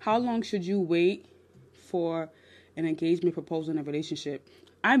 How long should you wait for an engagement proposal in a relationship?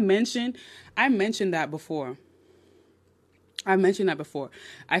 I mentioned that before.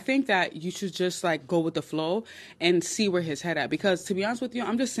 I think that you should just like go with the flow and see where his head at. Because to be honest with you,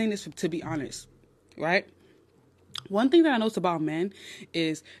 I'm just saying this to be honest, right? One thing that I notice about men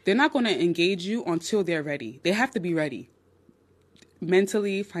is they're not going to engage you until they're ready. They have to be ready.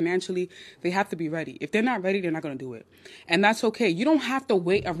 Mentally, financially, they have to be ready. If they're not ready, they're not going to do it. And that's okay. You don't have to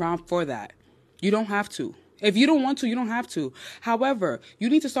wait around for that. You don't have to. If you don't want to, you don't have to. However, you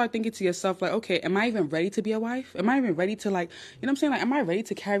need to start thinking to yourself, like, okay, am I even ready to be a wife? Am I even ready to, like, you know what I'm saying? Like, am I ready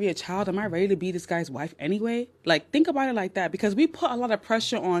to carry a child? Am I ready to be this guy's wife anyway? Like, think about it like that, because we put a lot of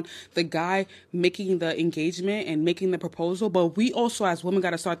pressure on the guy making the engagement and making the proposal. But we also, as women,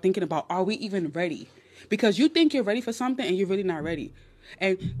 got to start thinking about, are we even ready? Because you think you're ready for something and you're really not ready.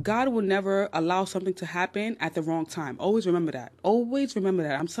 And God will never allow something to happen at the wrong time. Always remember that. Always remember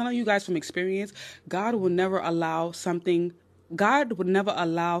that. I'm telling you guys from experience, God would never allow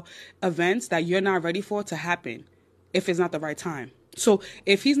events that you're not ready for to happen if it's not the right time. So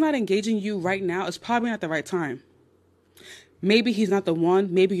if he's not engaging you right now, it's probably not the right time. Maybe he's not the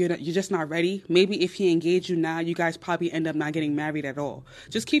one. Maybe you're just not ready. Maybe if he engaged you now, you guys probably end up not getting married at all.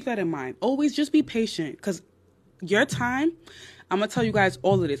 Just keep that in mind. Always just be patient, because your time, I'm going to tell you guys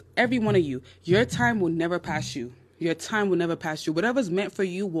all of this, every one of you, your time will never pass you. Your time will never pass you. Whatever's meant for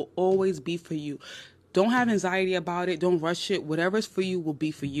you will always be for you. Don't have anxiety about it. Don't rush it. Whatever's for you will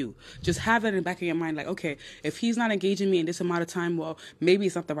be for you. Just have that in the back of your mind, like, okay, if he's not engaging me in this amount of time, well, maybe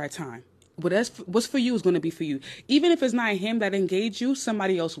it's not the right time. What's for you is going to be for you. Even if it's not him that engaged you,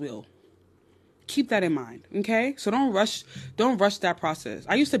 somebody else will. Keep that in mind, okay? So don't rush that process.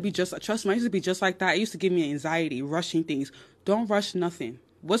 Trust me, I used to be just like that. It used to give me anxiety, rushing things. Don't rush nothing.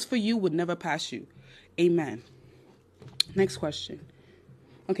 What's for you would never pass you. Amen. Next question.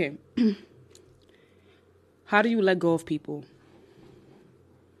 Okay. How do you let go of people?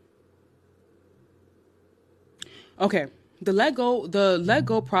 Okay. The let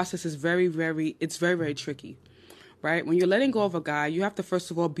go process is very, very tricky, right? When you're letting go of a guy, you have to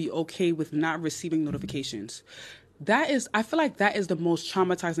first of all be okay with not receiving notifications. I feel like that is the most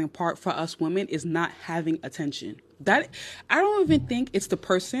traumatizing part for us women, is not having attention. I don't even think it's the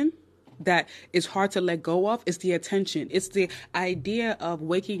person that is hard to let go of. It's the attention. It's the idea of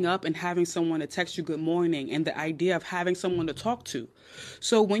waking up and having someone to text you good morning, and the idea of having someone to talk to.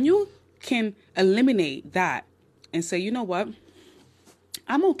 So when you can eliminate that and say, you know what,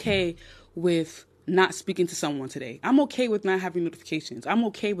 I'm okay with not speaking to someone today. I'm okay with not having notifications. I'm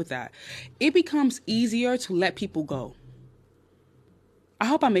okay with that. It becomes easier to let people go. I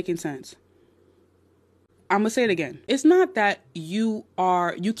hope I'm making sense. I'm going to say it again. It's not that you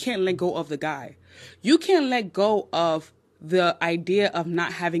can't let go of the guy. You can't let go of the idea of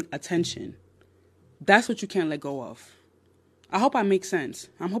not having attention. That's what you can't let go of. I hope I make sense.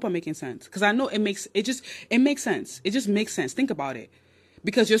 I hope I'm making sense. Because I know it makes sense. It just makes sense. Think about it.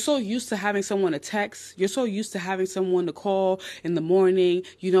 Because you're so used to having someone to text. You're so used to having someone to call in the morning,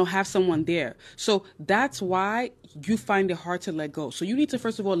 have someone there. So that's why you find it hard to let go. So you need to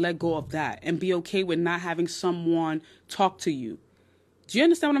first of all let go of that and be okay with not having someone talk to you. Do you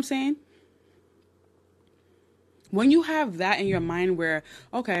understand what I'm saying? When you have that in your mind where,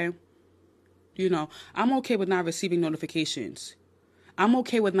 okay, I'm okay with not receiving notifications. I'm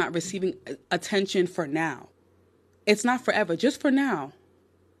okay with not receiving attention for now. It's not forever, just for now.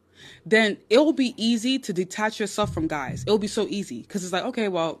 Then it will be easy to detach yourself from guys. It will be so easy because it's like, okay,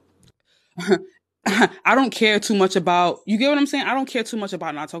 well, I don't care too much about, you get what I'm saying? I don't care too much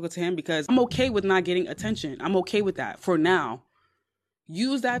about not talking to him because I'm okay with not getting attention. I'm okay with that for now.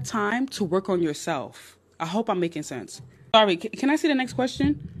 Use that time to work on yourself. I hope I'm making sense. Sorry, can I see the next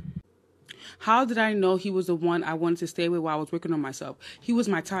question? How did I know he was the one I wanted to stay with while I was working on myself? He was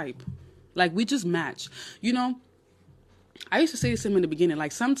my type. Like, we just match. I used to say this to him in the beginning.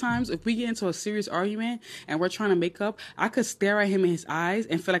 Like, sometimes if we get into a serious argument and we're trying to make up, I could stare at him in his eyes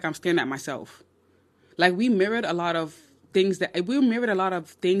and feel like I'm staring at myself. Like, we mirrored a lot of things that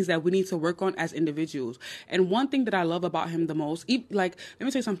we need to work on as individuals. And one thing that I love about him the most, like, let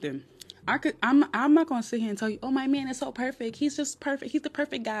me tell you something. I'm not gonna sit here and tell you, oh, my man is so perfect. He's just perfect. He's the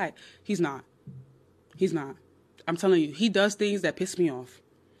perfect guy. He's not. I'm telling you, he does things that piss me off.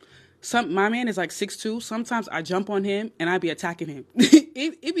 My man is like 6'2". Sometimes I jump on him and I be attacking him.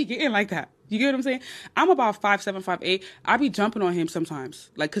 it be getting like that. You get what I'm saying? I'm about 5'7", 5'8". I be jumping on him sometimes,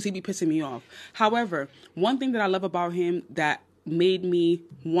 like, cause he be pissing me off. However, one thing that I love about him that made me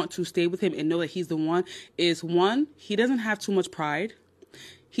want to stay with him and know that he's the one is, one, he doesn't have too much pride.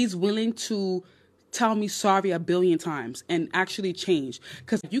 He's willing to tell me sorry 1 billion times and actually change.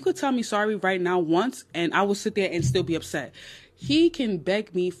 Because you could tell me sorry right now once and I will sit there and still be upset. He can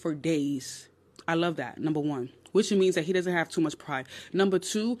beg me for days. I love that, number one, which means that he doesn't have too much pride. Number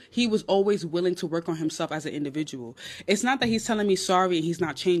two, he was always willing to work on himself as an individual. It's not that he's telling me sorry and he's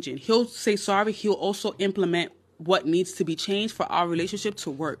not changing. He'll say sorry. He'll also implement what needs to be changed for our relationship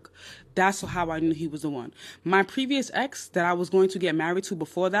to work. That's how I knew he was the one. My previous ex that I was going to get married to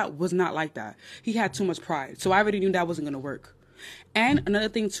before that was not like that. He had too much pride. So I already knew that wasn't going to work. And another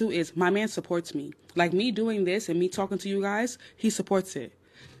thing too is my man supports me. Like, me doing this and me talking to you guys, he supports it.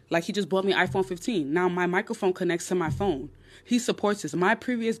 Like, he just bought me iPhone 15. Now my microphone connects to my phone. He supports this. My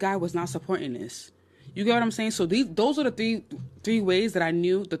previous guy was not supporting this. You get what I'm saying? So those are the three ways that I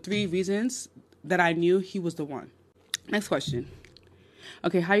knew, the 3 reasons that I knew he was the one. Next question.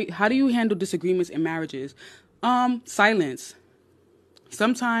 Okay, how do you handle disagreements in marriages? Silence.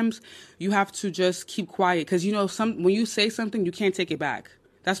 Sometimes you have to just keep quiet because, when you say something, you can't take it back.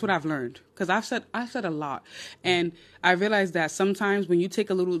 That's what I've learned, because I've said a lot. And I realized that sometimes when you take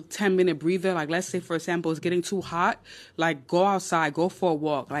a little 10-minute breather, like, let's say, for example, it's getting too hot, like, go outside, go for a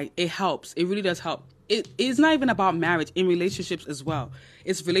walk. Like, it helps. It really does help. It's not even about marriage, in relationships as well.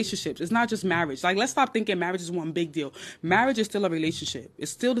 It's relationships. It's not just marriage. Like, let's stop thinking marriage is one big deal. Marriage is still a relationship.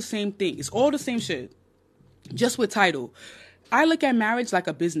 It's still the same thing. It's all the same shit, just with title. I look at marriage like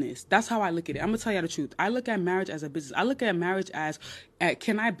a business. That's how I look at it. I'm going to tell you the truth. I look at marriage as a business. I look at marriage as,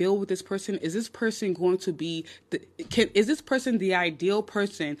 can I build with this person? Is this person going to be, is this person the ideal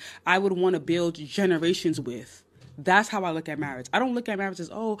person I would want to build generations with? That's how I look at marriage. I don't look at marriage as,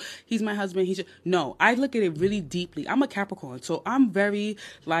 oh, he's my husband. No, I look at it really deeply. I'm a Capricorn, so I'm very,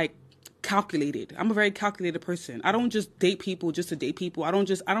 calculated. I'm a very calculated person. I don't just date people just to date people. I'm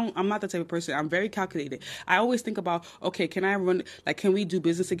not the type of person. I'm very calculated. I always think about, okay, can we do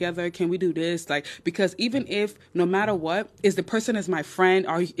business together? Can we do this? Because even if, no matter what, is the person as my friend,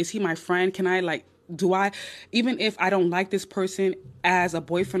 or is he my friend? Even if I don't like this person as a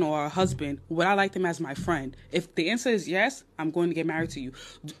boyfriend or a husband, would I like them as my friend? If the answer is yes, I'm going to get married to you.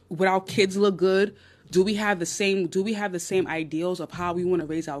 Would our kids look good? Do we have the same ideals of how we want to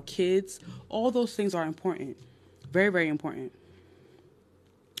raise our kids? All those things are important. Very, very important.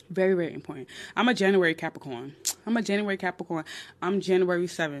 Very, very important. I'm a January Capricorn. I'm January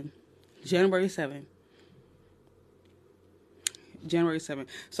 7. January 7.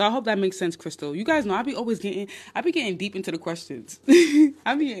 So I hope that makes sense, Crystal. You guys know I be getting deep into the questions.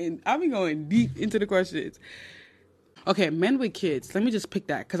 I be going deep into the questions. Okay, men with kids. Let me just pick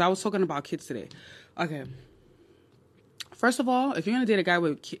that, because I was talking about kids today. Okay. First of all, if you're going to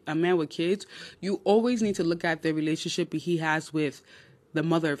date a man with kids, you always need to look at the relationship he has with the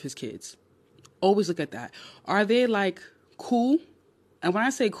mother of his kids. Always look at that. Are they, cool? And when I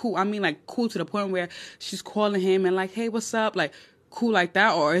say cool, I mean, cool to the point where she's calling him and hey, what's up? Cool like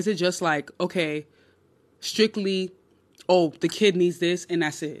that? Or is it just okay, strictly, oh, the kid needs this and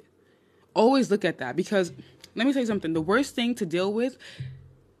that's it? Always look at that, because let me tell you something. The worst thing to deal with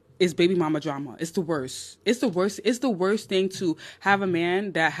is baby mama drama. It's the worst. It's the worst. It's the worst thing to have a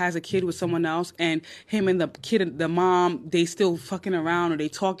man that has a kid with someone else, and him and the kid, the mom, they still fucking around or they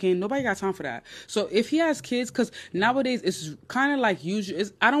talking. Nobody got time for that. So if he has kids, because nowadays it's kind of like usual.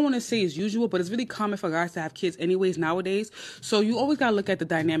 I don't want to say it's usual, but it's really common for guys to have kids anyways nowadays. So you always gotta look at the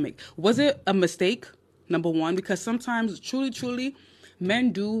dynamic. Was it a mistake? Number one, because sometimes truly,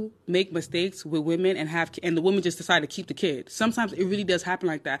 men do make mistakes with women and the women just decide to keep the kid. Sometimes it really does happen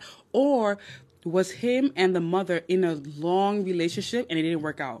like that. Or was him and the mother in a long relationship and it didn't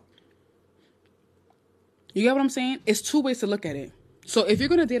work out? You get what I'm saying? It's two ways to look at it. So if you're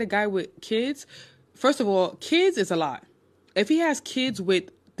going to date a guy with kids, first of all, kids is a lot. If he has kids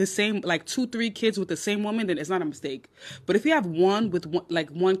with the same, like 2-3 kids with the same woman, then it's not a mistake. But if you have one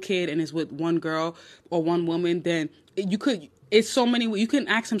kid and it's with one girl or one woman, then it's so many, you can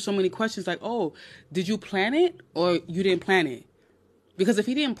ask him so many questions like, oh, did you plan it or you didn't plan it? Because if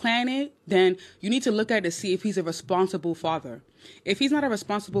he didn't plan it, then you need to look at it to see if he's a responsible father. If he's not a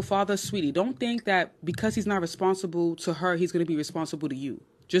responsible father, sweetie, don't think that because he's not responsible to her, he's going to be responsible to you.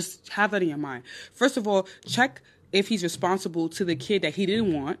 Just have that in your mind. First of all, check if he's responsible to the kid that he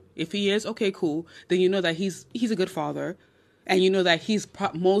didn't want. If he is, okay, cool. Then you know that he's a good father. And you know that he's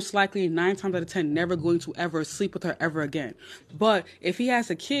most likely 9 times out of 10 never going to ever sleep with her ever again. But if he has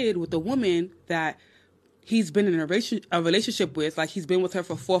a kid with a woman that he's been in a relationship with, like he's been with her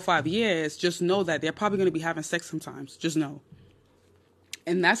for 4 or 5 years, just know that they're probably going to be having sex sometimes. Just know.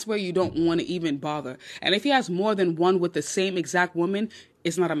 And that's where you don't want to even bother. And if he has more than one with the same exact woman,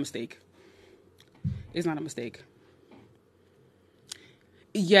 it's not a mistake. It's not a mistake.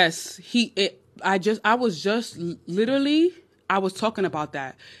 Yes, I was talking about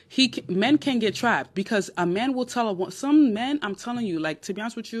that. Men can get trapped because a man will tell some men, I'm telling you, like, to be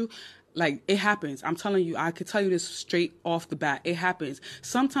honest with you, like, it happens. I'm telling you, I could tell you this straight off the bat. It happens.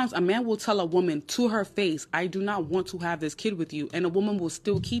 Sometimes a man will tell a woman to her face, I do not want to have this kid with you. And a woman will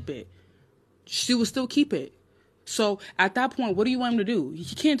still keep it. She will still keep it. So at that point, what do you want him to do?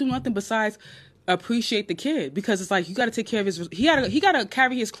 He can't do nothing besides appreciate the kid, because it's like, you got to take care of he got to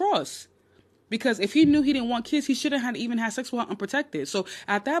carry his cross. Because if he knew he didn't want kids, he shouldn't have even had sex with her unprotected. So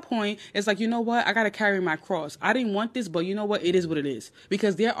at that point, it's like, you know what? I got to carry my cross. I didn't want this, but you know what? It is what it is.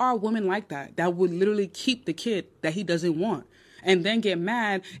 Because there are women like that would literally keep the kid that he doesn't want. And then get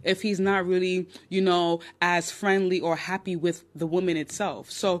mad if he's not really, as friendly or happy with the woman itself.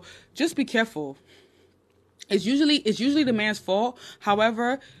 So just be careful. It's usually the man's fault.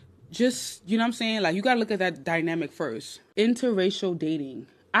 However, just, you know what I'm saying? Like, you got to look at that dynamic first. Interracial dating.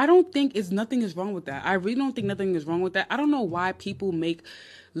 I don't think nothing is wrong with that. I really don't think nothing is wrong with that. I don't know why people make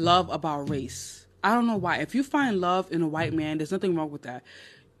love about race. I don't know why. If you find love in a white man, there's nothing wrong with that.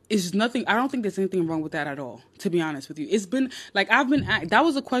 I don't think there's anything wrong with that at all, to be honest with you. It's been, like, that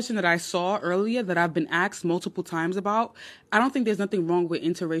was a question that I saw earlier that I've been asked multiple times about. I don't think there's nothing wrong with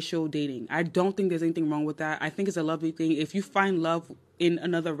interracial dating. I don't think there's anything wrong with that. I think it's a lovely thing. If you find love in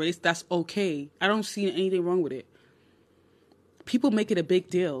another race, that's okay. I don't see anything wrong with it. People make it a big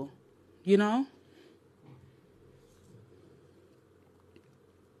deal,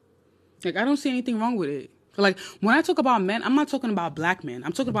 Like, I don't see anything wrong with it. Like, when I talk about men, I'm not talking about black men.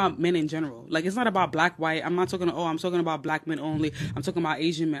 I'm talking about men in general. Like, it's not about black, white. I'm talking about black men only. I'm talking about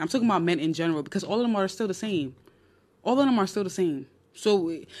Asian men. I'm talking about men in general, because all of them are still the same.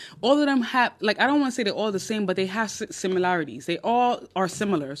 So all of them have, like, I don't want to say they're all the same, but they have similarities. They all are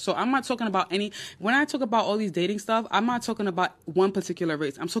similar. So I'm not talking about when I talk about all these dating stuff, I'm not talking about one particular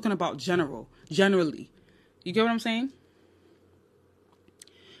race. I'm talking about generally. You get what I'm saying?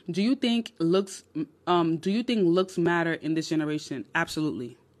 Do you think looks matter in this generation?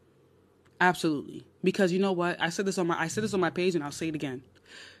 Absolutely. Absolutely. Because you know what? I said this on my page, and I'll say it again.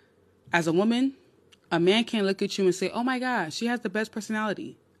 As a woman, a man can't look at you and say, oh my God, she has the best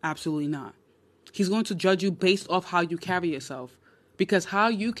personality. Absolutely not. He's going to judge you based off how you carry yourself. Because how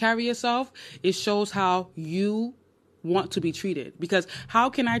you carry yourself, it shows how you want to be treated. Because how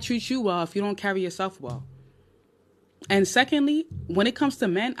can I treat you well if you don't carry yourself well? And secondly, when it comes to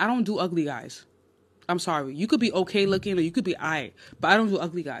men, I don't do ugly guys. I'm sorry. You could be okay looking or you could be aight, but I don't do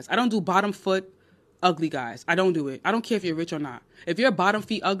ugly guys. I don't do bottom foot ugly guys. I don't do it. I don't care if you're rich or not. If you're bottom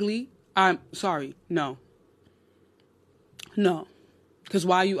feet ugly, I'm sorry. No. Because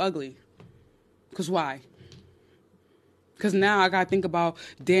why are you ugly? Because why? Because now I got to think about,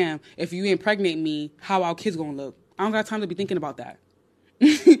 damn, if you impregnate me, how our kids going to look? I don't got time to be thinking about that.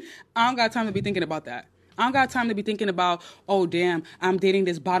 I don't got time to be thinking about that. I don't got time to be thinking about, oh, damn, I'm dating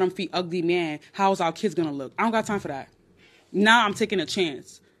this bottom feet ugly man. How's our kids going to look? I don't got time for that. Now I'm taking a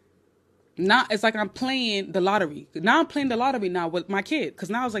chance. Now it's like I'm playing the lottery. Now I'm playing the lottery now with my kid. Because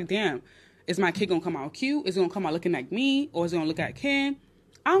now I was like, damn, is my kid going to come out cute? Is it going to come out looking like me? Or is it going to look like Ken?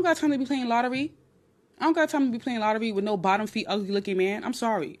 I don't got time to be playing lottery. I don't got time to be playing lottery with no bottom feet ugly looking man. I'm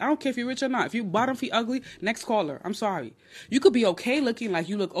sorry. I don't care if you're rich or not. If you bottom feet ugly, next caller. I'm sorry. You could be okay looking, like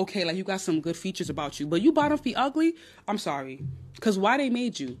you look okay, like you got some good features about you. But you bottom feet ugly, I'm sorry. Because why they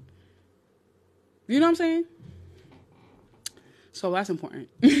made you? You know what I'm saying? So that's important.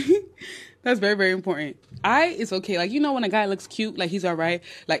 That's very, very important. It's okay. Like, you know, when a guy looks cute, like he's all right.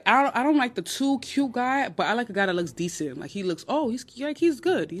 Like, I don't like the too cute guy, but I like a guy that looks decent. Like, he looks, he's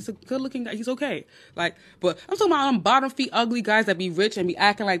good. He's a good looking guy. He's okay. Like, but I'm talking about them bottom feet ugly guys that be rich and be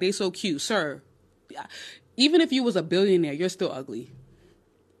acting like they so cute. Sir, even if you was a billionaire, you're still ugly.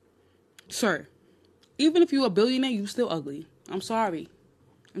 Sir, even if you a billionaire, you still ugly. I'm sorry.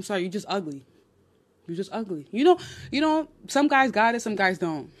 You're just ugly. You're just ugly. You know, some guys got it, some guys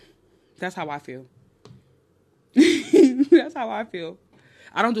don't. That's how I feel. That's how I feel.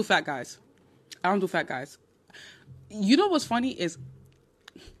 I don't do fat guys. You know what's funny is,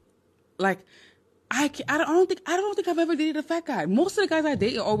 like, I don't think I've ever dated a fat guy. Most of the guys I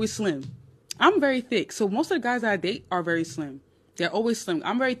date are always slim. I'm very thick, so most of the guys I date are very slim. They're always slim.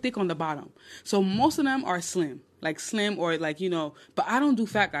 I'm very thick on the bottom, so most of them are slim, like slim or like, you know. But I don't do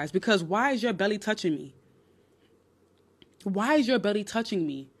fat guys because why is your belly touching me? Why is your belly touching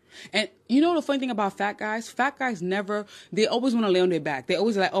me? And you know the funny thing about fat guys never, they always want to lay on their back. They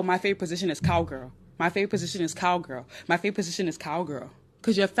always like, oh, my favorite position is cowgirl. My favorite position is cowgirl. My favorite position is cowgirl.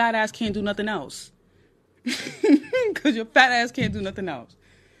 Because your fat ass can't do nothing else. Because your fat ass can't do nothing else.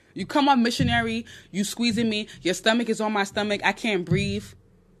 You come up missionary, you squeezing me, your stomach is on my stomach, I can't breathe.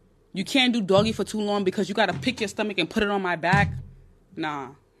 You can't do doggy for too long because you got to pick your stomach and put it on my back.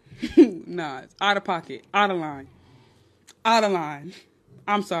 Nah. Nah, it's out of pocket, out of line. Out of line.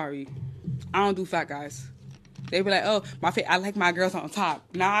 I'm sorry. I don't do fat guys. They be like, oh, I like my girls on top.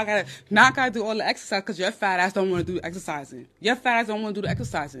 Now I gotta do all the exercise because your fat ass don't want to do the exercising. Your fat ass don't want to do the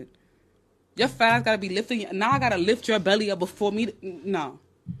exercising. Your fat ass gotta be lifting. Now I gotta lift your belly up before me. No.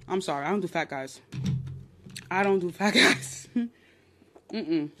 I'm sorry. I don't do fat guys. I don't do fat guys.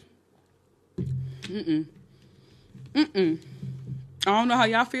 I don't know how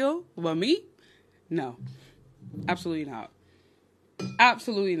y'all feel, but me? No. Absolutely not.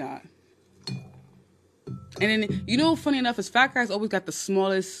 Absolutely not. And then, you know, funny enough, is fat guys always got the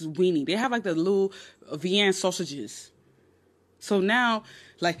smallest weenie. They have like the little Vienna sausages. So now,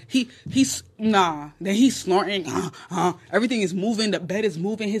 like, then he's snorting. Everything is moving. The bed is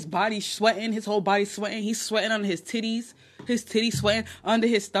moving. His body's sweating. His whole body's sweating. He's sweating under his titties. His titties sweating. Under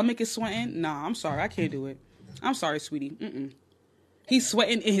his stomach is sweating. Nah, I'm sorry. I can't do it. I'm sorry, sweetie. He's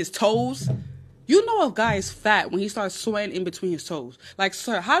sweating in his toes. You know a guy is fat when he starts sweating in between his toes. Like,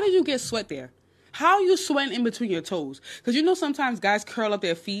 sir, how did you get sweat there? How are you sweating in between your toes? Because you know sometimes guys curl up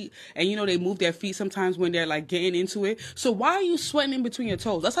their feet and, you know, they move their feet sometimes when they're, like, getting into it. So why are you sweating in between your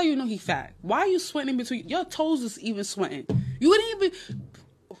toes? That's how you know he's fat. Why are you sweating in between? Your toes is even sweating. You wouldn't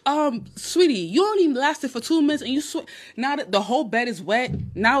even... sweetie, you only lasted for 2 minutes and you sweat. Now that the whole bed is wet,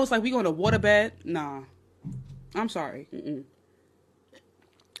 now it's like we going to water bed. Nah. I'm sorry.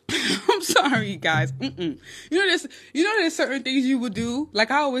 I'm sorry, guys. You know there's certain things you would do.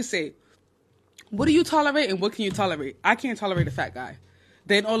 Like I always say, what do you tolerate and what can you tolerate? I can't tolerate a fat guy.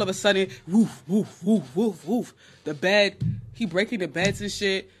 Then all of a sudden, woof, woof, woof, woof, woof. The bed, he breaking the beds and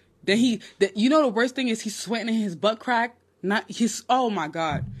shit. Then you know the worst thing is he's sweating in his butt crack. Oh my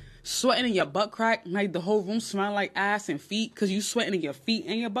God. Sweating in your butt crack. Like the whole room smelling like ass and feet because you sweating in your feet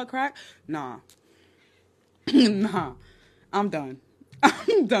and your butt crack. Nah. Nah. I'm done.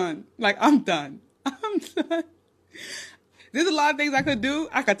 I'm done. Like, I'm done. There's a lot of things I could do,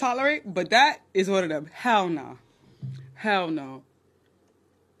 I could tolerate, but that is one of them. Hell no. Hell no.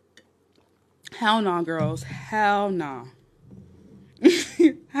 Hell no, girls. Hell no.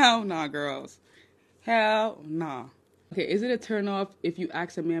 Hell no, girls. Hell no. Okay, is it a turn off if you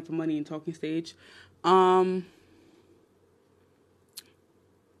ask a man for money in talking stage? Talking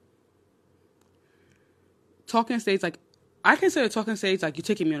stage, like, I consider talking stage like you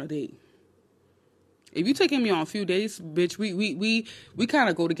taking me on a date. If you taking me on a few dates, bitch, we kind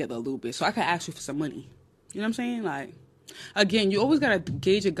of go together a little bit. So I can ask you for some money. You know what I'm saying? Like, again, you always got to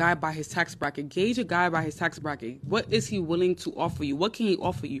gauge a guy by his tax bracket. Gauge a guy by his tax bracket. What is he willing to offer you? What can he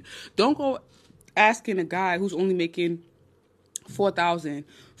offer you? Don't go asking a guy who's only making $4,000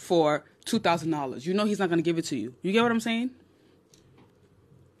 for $2,000. You know he's not going to give it to you. You get what I'm saying?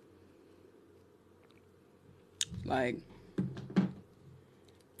 Like,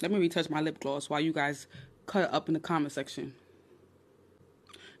 let me retouch my lip gloss while you guys cut it up in the comment section.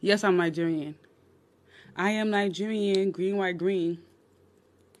 Yes, I'm Nigerian. I am Nigerian, green, white, green.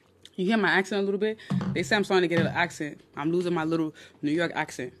 You hear my accent a little bit? They say I'm starting to get an accent. I'm losing my little New York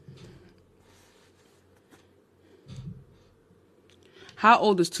accent. How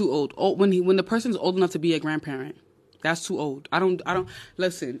old is too old? Oh, when the person's old enough to be a grandparent. That's too old. I don't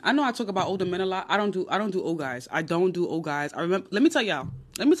listen. I know I talk about older men a lot. I don't do old guys. I don't do old guys. I remember let me tell y'all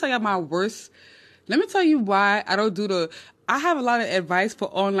my worst. Let me tell you why I don't do I have a lot of advice for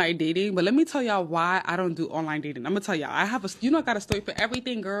online dating, but let me tell y'all why I don't do online dating. I'm gonna tell y'all. I got a story for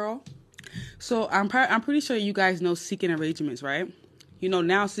everything, girl. So I'm pretty sure you guys know seeking arrangements, right? You know,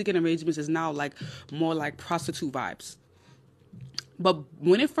 now seeking arrangements is now like more like prostitute vibes. But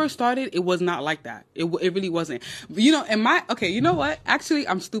when it first started, it was not like that. It really wasn't. You know, you know what? Actually,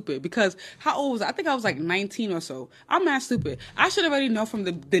 I'm stupid because how old was I? I think I was like 19 or so. I'm not stupid. I should already know from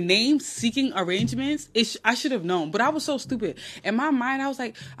the name Seeking Arrangements. I should have known, but I was so stupid. In my mind, I was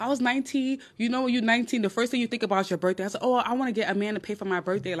like, I was 19. You know, when you're 19, the first thing you think about is your birthday. I was like, oh, I want to get a man to pay for my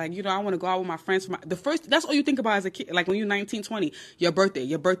birthday. Like, you know, I want to go out with my friends that's all you think about as a kid. Like when you're 19, 20, your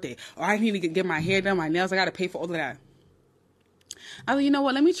birthday. Or I need to get my hair done, my nails. I got to pay for all of that. I was like, you know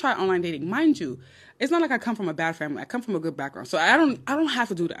what? Let me try online dating. Mind you, it's not like I come from a bad family. I come from a good background, so I don't have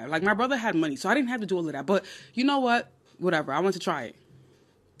to do that. Like my brother had money, so I didn't have to do all of that. But you know what? Whatever. I want to try it.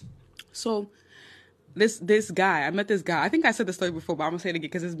 So this guy, I met this guy. I think I said the story before, but I'm gonna say it again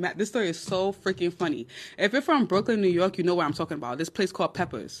because this story is so freaking funny. If you're from Brooklyn, New York, you know what I'm talking about. This place called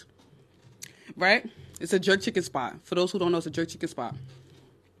Peppers, right? It's a jerk chicken spot. For those who don't know, it's a jerk chicken spot.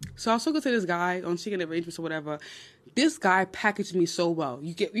 So I was talking to this guy on Chicken Arrangements or whatever. This guy packaged me so well.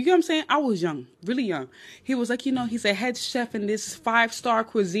 You get what I'm saying? I was young, really young. He was like, you know, he's a head chef in this 5-star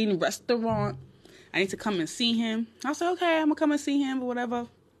cuisine restaurant. I need to come and see him. I was like, okay, I'm gonna come and see him or whatever.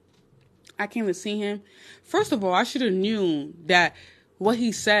 I came to see him. First of all, I should have knew that what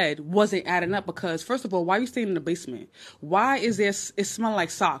he said wasn't adding up because, first of all, why are you staying in the basement? Why is it smell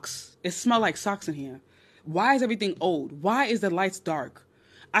like socks? It smelled like socks in here. Why is everything old? Why is the lights dark?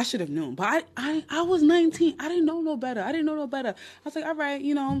 I should have known, but I was 19. I didn't know no better. I was like, all right,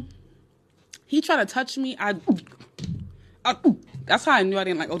 you know, he tried to touch me. That's how I knew I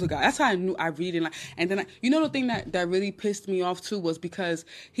didn't like older guys. That's how I knew I really didn't like. And then, you know, the thing that really pissed me off too was because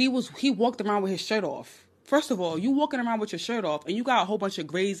he walked around with his shirt off. First of all, you walking around with your shirt off and you got a whole bunch of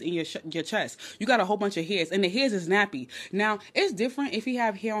grays in your chest. You got a whole bunch of hairs and the hairs is nappy. Now, it's different if he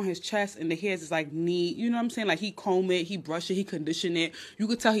have hair on his chest and the hairs is like neat. You know what I'm saying? Like he comb it, he brush it, he condition it. You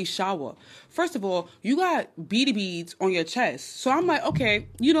could tell he shower. First of all, you got beady beads on your chest. So I'm like, okay,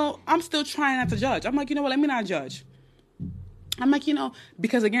 you know, I'm still trying not to judge. I'm like, you know what? Let me not judge. I'm like, you know,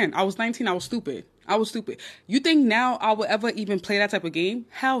 because again, I was 19, I was stupid. You think now I would ever even play that type of game?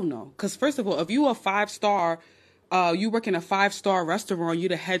 Hell no. Because first of all, if you a 5-star, you work in a 5-star restaurant, you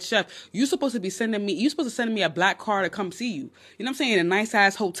the head chef, you're supposed to send me a black car to come see you. You know what I'm saying? In a nice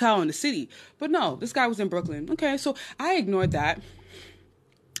ass hotel in the city. But no, this guy was in Brooklyn. Okay, so I ignored that.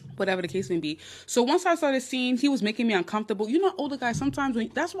 Whatever the case may be. So once I started seeing, he was making me uncomfortable. You know, older guys, sometimes,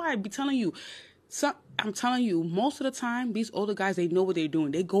 that's why I be telling you, I'm telling you, most of the time, these older guys, they know what they're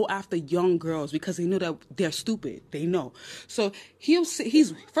doing. They go after young girls because they know that they're stupid. They know. So he's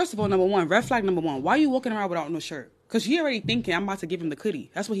first of all, number one, red flag number one. Why are you walking around without no shirt? Because he already thinking, I'm about to give him the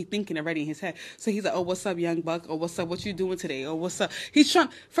cootie. That's what he's thinking already in his head. So he's like, oh, what's up, young buck? Oh, what's up? What you doing today? Oh, what's up? He's trying,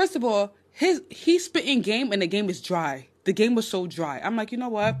 first of all, he's spitting game and the game is dry. The game was so dry. I'm like, you know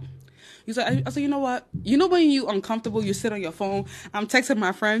what? I said, you know what? You know when you uncomfortable, you sit on your phone. I'm texting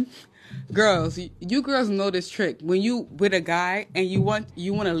my friend. Girls, you girls know this trick. When you with a guy and you want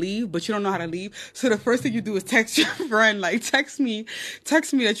to leave, but you don't know how to leave. So the first thing you do is text your friend, like text me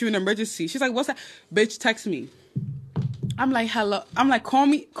that you're in an emergency. She's like, what's that? Bitch, text me. I'm like, hello. I'm like, call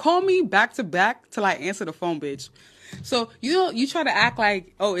me back to back till I answer the phone, bitch. So, you know, you try to act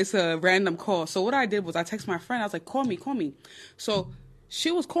like, oh, it's a random call. So what I did was I text my friend. I was like, call me. So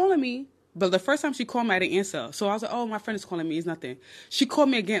she was calling me. But the first time she called me, I didn't answer. So I was like, oh, my friend is calling me. It's nothing. She called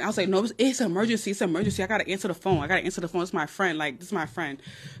me again. I was like, no, it's an emergency. I got to answer the phone. It's my friend. Like, this is my friend.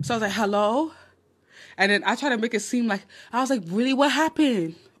 So I was like, hello? And then I tried to make it seem like, I was like, really? What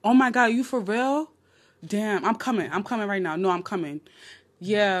happened? Oh, my God, you for real? Damn, I'm coming right now. No, I'm coming.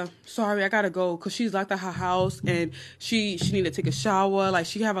 Yeah, sorry, I gotta go because she's locked at her house and she need to take a shower. Like,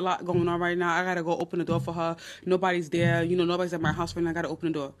 she have a lot going on right now. I gotta go open the door for her. Nobody's there. You know, nobody's at my house right now. I gotta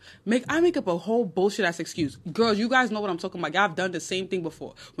open the door. I make up a whole bullshit ass excuse. Girls, you guys know what I'm talking about. Y'all have done the same thing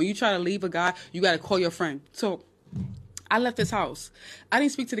before. When you try to leave a guy, you gotta call your friend. So I left his house. I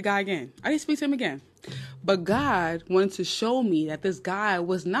didn't speak to the guy again. I didn't speak to him again. But God wanted to show me that this guy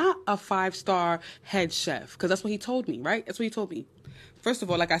was not a 5-star head chef because that's what he told me, right? That's what he told me. First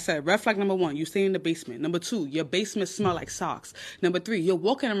of all, like I said, red flag number 1, you stay in the basement. Number 2, your basement smell like socks. Number 3, you're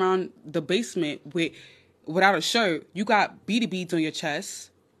walking around the basement without a shirt. You got beady beads on your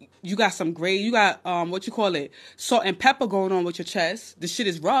chest. You got some gray. You got salt and pepper going on with your chest. The shit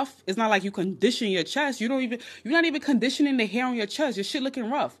is rough. It's not like you condition your chest. You're not even conditioning the hair on your chest. Your shit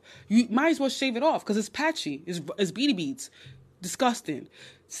looking rough. You might as well shave it off because it's patchy. It's beady beads. Disgusting.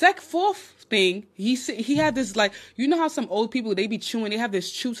 Fourth thing, he had this, like, you know how some old people, they be chewing, they have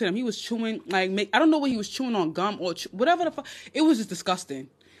this chew to them. He was chewing, like, I don't know what he was chewing on, gum or whatever the fuck. It was just disgusting.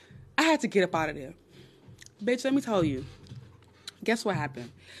 I had to get up out of there. Bitch, let me tell you. Guess what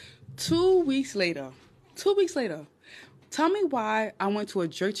happened? 2 weeks later, tell me why I went to a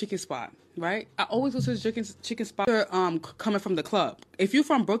jerk chicken spot, right? I always go to this chicken spot coming from the club. If you're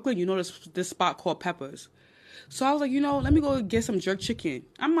from Brooklyn, you know this spot called Peppers. So I was like, let me go get some jerk chicken.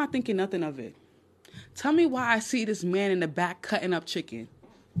 I'm not thinking nothing of it. Tell me why I see this man in the back cutting up chicken.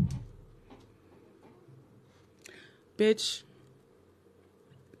 Bitch,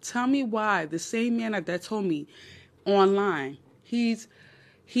 tell me why the same man that told me online, he's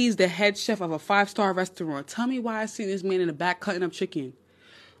the head chef of a 5-star restaurant. Tell me why I see this man in the back cutting up chicken.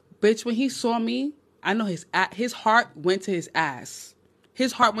 Bitch, when he saw me, I know his heart went to his ass.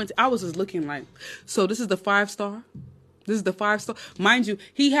 I was just looking like, so this is the 5-star? This is the 5-star? Mind you,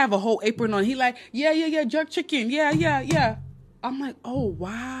 he have a whole apron on. He like, yeah, jerk chicken. Yeah. I'm like, oh,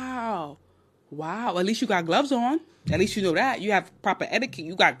 wow. At least you got gloves on. At least you know that. You have proper etiquette.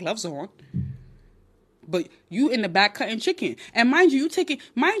 You got gloves on. But you in the back cutting chicken. And mind you,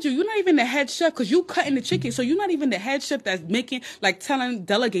 you're not even the head chef because you cutting the chicken. So you're not even the head chef that's making, like,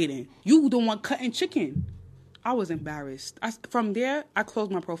 delegating. You the one cutting chicken. I was embarrassed. From there, I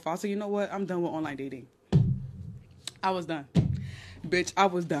closed my profile. So you know what? I'm done with online dating. I was done. Bitch, I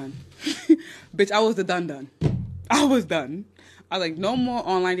was done. Bitch, I was the done. I was done. I was like, no more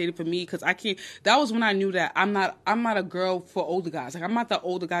online dating for me because I can't. That was when I knew that I'm not a girl for older guys. Like, I'm not the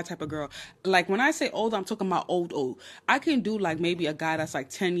older guy type of girl. Like, when I say old, I'm talking about old. I can do, like, maybe a guy that's like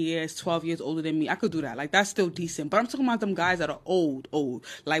 10 years, 12 years older than me. I could do that. Like, that's still decent. But I'm talking about them guys that are old.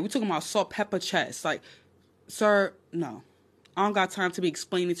 Like, we're talking about salt, pepper, chest. Like, sir, no. I don't got time to be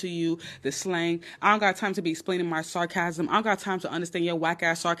explaining to you the slang. I don't got time to be explaining my sarcasm. I don't got time to understand your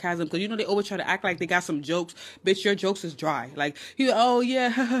whack-ass sarcasm. Because, they always try to act like they got some jokes. Bitch, your jokes is dry. Like, oh,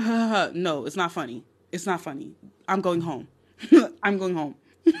 yeah, no, it's not funny. It's not funny. I'm going home. I'm going home.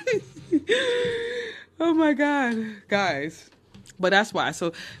 Oh, my God. Guys. But that's why.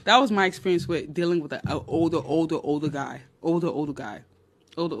 So, that was my experience with dealing with an older guy. Older guy.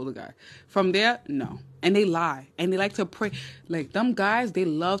 From there, no. And they lie. And they like to prey. Like, them guys, they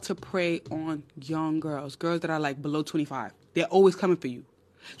love to prey on young girls. Girls that are, like, below 25. They're always coming for you.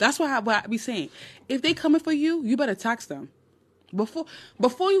 That's what I be saying. If they coming for you, you better tax them.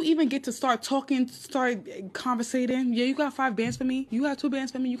 Before you even get to start talking, start conversating. Yeah, you got 5 bands for me. You got 2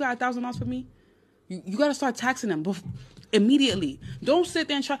 bands for me. You got $1,000 for me. You got to start taxing them immediately. Don't sit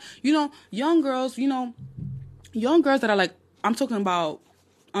there and try. Young girls that are like, I'm talking about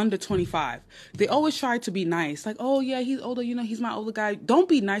under 25. They always try to be nice. Like, oh, yeah, he's older. He's my older guy. Don't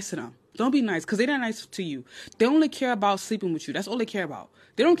be nice to them. Don't be nice because they're not nice to you. They only care about sleeping with you. That's all they care about.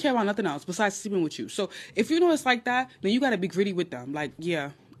 They don't care about nothing else besides sleeping with you. So if you know it's like that, then you got to be gritty with them. Like,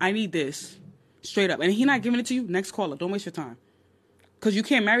 yeah, I need this. Straight up. And he not giving it to you, next caller. Don't waste your time. Because you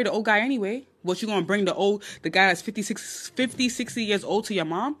can't marry the old guy anyway. What, you going to bring the guy that's 50, 60 years old to your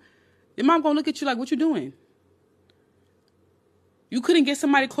mom? Your mom going to look at you like, what you doing? You couldn't get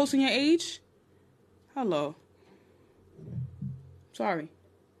somebody close in your age? Hello. Sorry.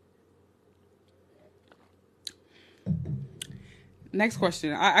 Next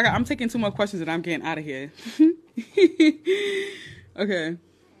question. I'm taking 2 more questions and I'm getting out of here. Okay.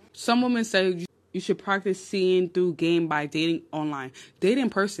 Some women say you should practice seeing through game by dating online. Date in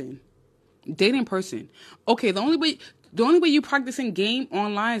person. Okay, the only way you practicing game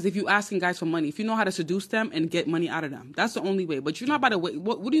online is if you asking guys for money. If you know how to seduce them and get money out of them. That's the only way. But you're not about to wait.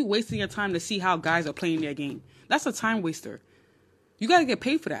 What are you wasting your time to see how guys are playing their game? That's a time waster. You got to get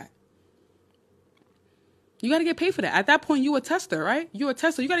paid for that. At that point, you a tester, right? You're a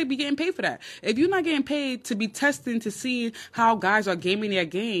tester. You got to be getting paid for that. If you're not getting paid to be testing to see how guys are gaming their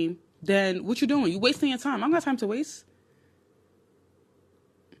game, then what you doing? You wasting your time. I don't got time to waste.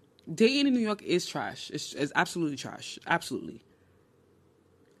 Dating in New York is trash. It's absolutely trash. Absolutely.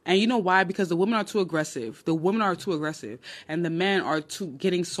 And you know why? Because the women are too aggressive. And the men are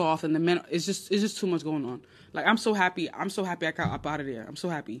getting soft. And the men, it's just too much going on. Like, I'm so happy I got up out of there. I'm so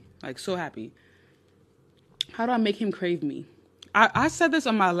happy. Like, so happy. How do I make him crave me? I said this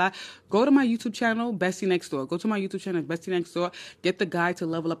on my last. Go to my YouTube channel, Bestie Next Door. Go to my YouTube channel, Bestie Next Door. Get the guide to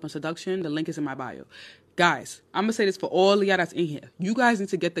level up on seduction. The link is in my bio. Guys, I'm gonna say this for all of y'all that's in here. You guys need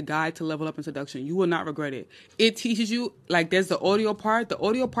to get the guide to level up in seduction. You will not regret it. It teaches you, like, there's the audio part. The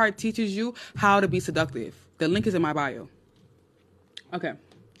audio part teaches you how to be seductive. The link is in my bio. Okay.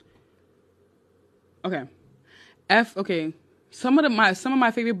 Okay. Some of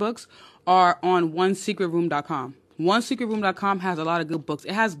my favorite books are on onesecretroom.com. Onesecretroom.com has a lot of good books.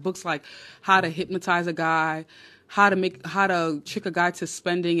 It has books like how to hypnotize a guy, how to trick a guy to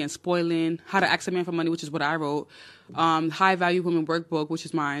spending and spoiling, how to ask a man for money, which is what I wrote. High Value Women Workbook, which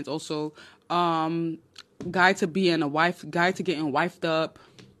is mine. Also, guide to getting wifed up.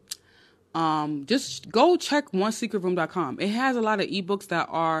 Just go check onesecretroom.com. It has a lot of ebooks that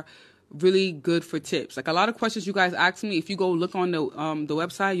are really good for tips. Like a lot of questions you guys ask me, if you go look on the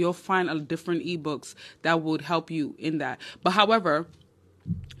website, you'll find a different ebooks that would help you in that. But however,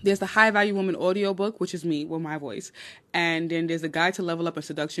 there's the High Value Woman audiobook, which is me with my voice. And then there's the Guide to Level Up in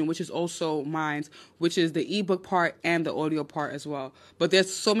Seduction, which is also mine, which is the ebook part and the audio part as well. But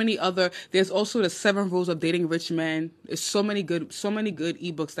there's so many there's also the 7 Rules of Dating Rich Men. There's so many good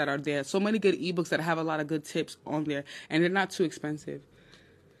ebooks that are there. So many good ebooks that have a lot of good tips on there, and they're not too expensive.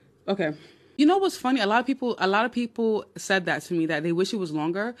 Okay. You know what's funny? A lot of people said that to me, that they wish it was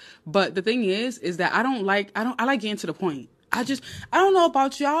longer. But the thing is that I like getting to the point. I don't know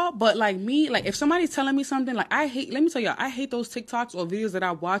about y'all, but like me, like if somebody's telling me something, like let me tell y'all, I hate those TikToks or videos that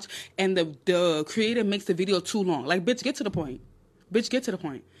I watch and the creator makes the video too long. Like, bitch, get to the point. Bitch, get to the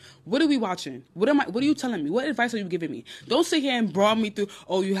point. What are we watching? What are you telling me? What advice are you giving me? Don't sit here and brawl me through,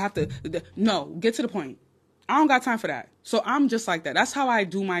 oh, you have to, no, get to the point. I don't got time for that. So I'm just like that. That's how I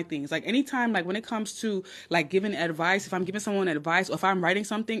do my things. Like anytime, like when it comes to like giving advice, if I'm giving someone advice or if I'm writing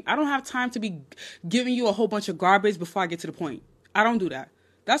something, I don't have time to be giving you a whole bunch of garbage before I get to the point. I don't do that.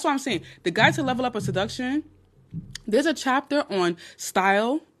 That's what I'm saying. The Guide to Level Up in Seduction, there's a chapter on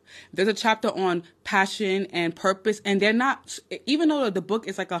style. There's a chapter on passion and purpose. And they're not, even though the book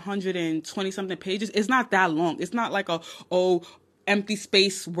is like 120 something pages, it's not that long. It's not like empty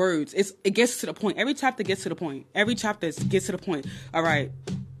space words. It gets to the point. Every chapter gets to the point. Every chapter gets to the point. All right.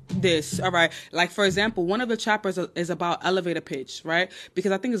 All right. Like, for example, one of the chapters is about elevator pitch, right?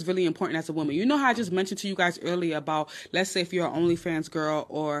 Because I think it's really important as a woman. You know how I just mentioned to you guys earlier about, let's say if you're an OnlyFans girl,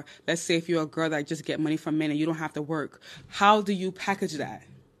 or let's say if you're a girl that just get money from men and you don't have to work. How do you package that?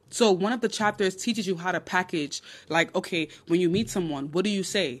 So one of the chapters teaches you how to package, like, okay, when you meet someone, what do you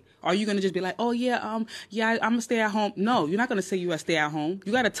say? Are you going to just be like, oh, yeah, I'm going to stay at home? No, you're not going to say you stay at home.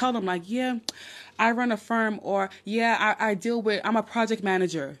 You got to tell them, like, yeah, I run a firm, or, yeah, I'm a project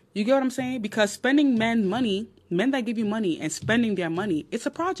manager. You get what I'm saying? Because spending men that give you money and spending their money, it's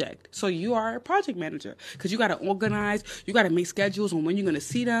a project. So you are a project manager because you got to organize. You got to make schedules on when you're going to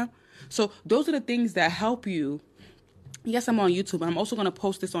see them. So those are the things that help you. Yes, I'm on YouTube. I'm also going to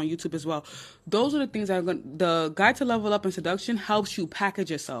post this on YouTube as well. Those are the things that the Guide to Level Up in Seduction helps you package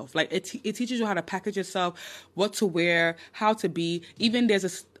yourself. Like it teaches you how to package yourself, what to wear, how to be. Even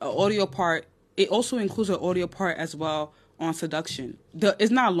there's a audio part. It also includes an audio part as well on seduction. It's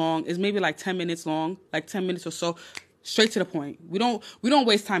not long. It's maybe like 10 minutes long, like 10 minutes or so. Straight to the point. We don't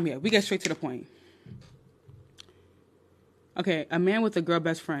waste time here. We get straight to the point. Okay, a man with a girl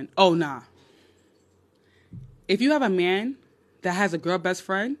best friend. Oh, nah. If you have a man that has a girl best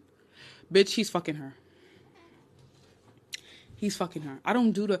friend, bitch, he's fucking her. He's fucking her. I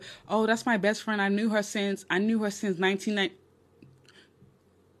don't do that's my best friend. I knew her since 1990.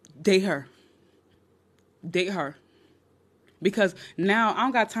 Date her. Because now I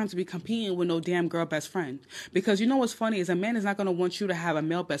don't got time to be competing with no damn girl best friend. Because you know what's funny is a man is not going to want you to have a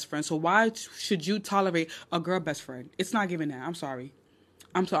male best friend. So why should you tolerate a girl best friend? It's not giving that. I'm sorry.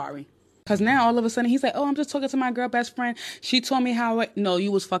 Because now all of a sudden he's like, oh, I'm just talking to my girl best friend. She told me no,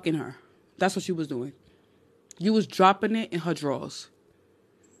 you was fucking her. That's what you was doing. You was dropping it in her drawers.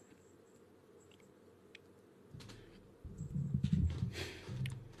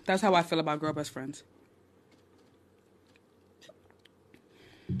 That's how I feel about girl best friends.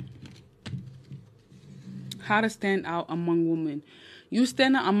 How to stand out among women. You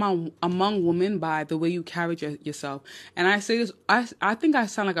stand out among women by the way you carry yourself. And I say this, I think I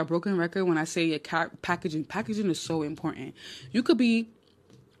sound like a broken record when I say your packaging. Packaging is so important. You could be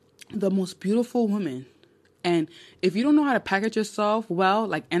the most beautiful woman, and if you don't know how to package yourself well,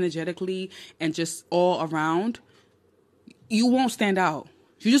 like energetically and just all around, you won't stand out.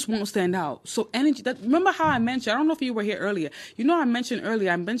 You just won't stand out. So energy, remember how I mentioned, I don't know if you were here earlier. You know, I mentioned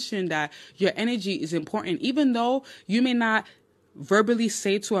that your energy is important. Even though you may not verbally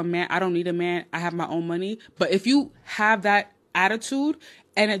say to a man, I don't need a man, I have my own money. But if you have that attitude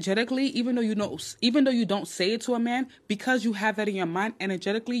energetically, even though you don't say it to a man, because you have that in your mind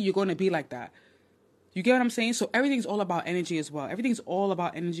energetically, you're going to be like that. You get what I'm saying? So everything's all about energy as well. Everything's all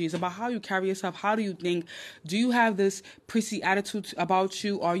about energy. It's about how you carry yourself. How do you think? Do you have this prissy attitude about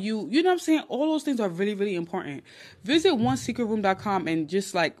you? Are you know what I'm saying? All those things are really, really important. Visit onesecretroom.com and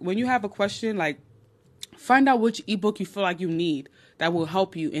just like, when you have a question, like, find out which ebook you feel like you need that will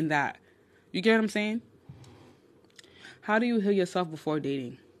help you in that. You get what I'm saying? How do you heal yourself before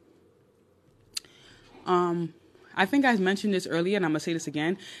dating? I think I mentioned this earlier, and I'm going to say this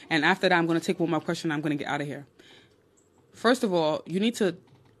again. And after that, I'm going to take one more question. I'm going to get out of here. First of all, you need to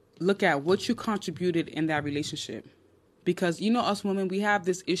look at what you contributed in that relationship. Because, us women, we have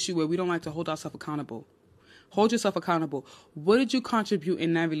this issue where we don't like to hold ourselves accountable. Hold yourself accountable. What did you contribute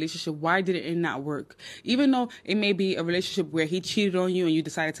in that relationship? Why did it not work? Even though it may be a relationship where he cheated on you and you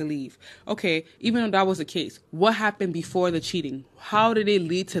decided to leave. Okay, even though that was the case, what happened before the cheating? How did it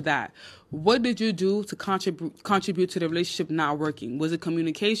lead to that? What did you do to contribute to the relationship not working? Was it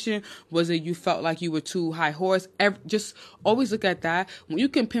communication? Was it you felt like you were too high horse? Just always look at that. When you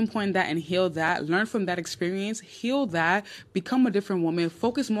can pinpoint that and heal that, learn from that experience, heal that, become a different woman,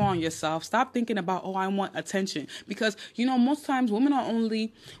 focus more on yourself. Stop thinking about, I want attention. Because, most times women are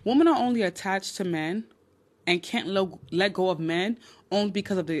only attached to men and can't let go of men only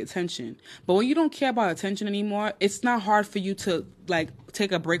because of the attention. But when you don't care about attention anymore, it's not hard for you to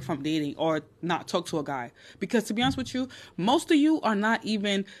take a break from dating or not talk to a guy. Because to be honest with you, most of you are not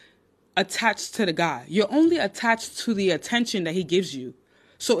even attached to the guy. You're only attached to the attention that he gives you.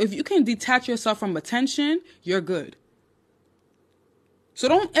 So if you can detach yourself from attention, you're good. So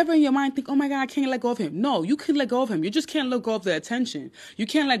don't ever in your mind think, oh my God, I can't let go of him. No, you can let go of him. You just can't let go of the attention. You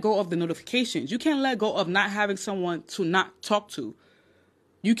can't let go of the notifications. You can't let go of not having someone to not talk to.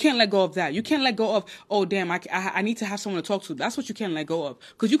 You can't let go of that. You can't let go of, oh, damn, I need to have someone to talk to. That's what you can't let go of.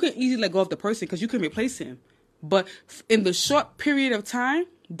 Because you can easily let go of the person because you can replace him. But in the short period of time,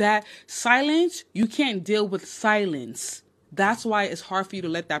 that silence, you can't deal with silence. That's why it's hard for you to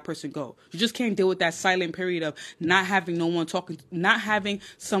let that person go. You just can't deal with that silent period of not having not having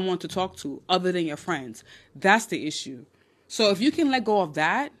someone to talk to other than your friends. That's the issue. So if you can let go of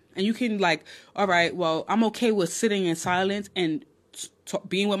that and you can all right, well, I'm okay with sitting in silence and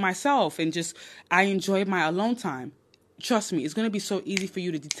being with myself and just, I enjoy my alone time. Trust me, it's going to be so easy for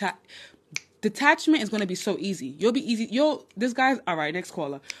you to detach. Detachment is going to be so easy. This guy's, all right, next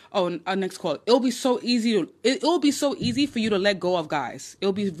caller. Oh, next caller. It'll be so easy for you to let go of guys.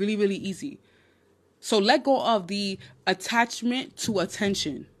 It'll be really, really easy. So let go of the attachment to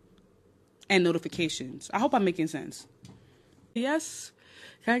attention and notifications. I hope I'm making sense. Yes.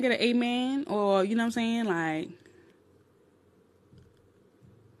 Can I get an amen? Or, you know what I'm saying?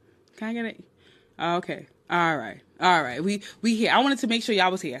 Can I get it? Okay. All right. We here. I wanted to make sure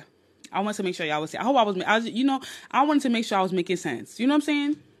y'all was here. I hope I wanted to make sure I was making sense. You know what I'm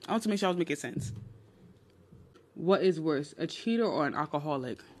saying? I want to make sure I was making sense. What is worse, a cheater or an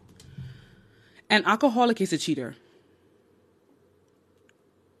alcoholic? An alcoholic is a cheater.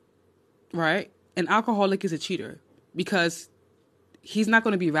 Right? An alcoholic is a cheater because he's not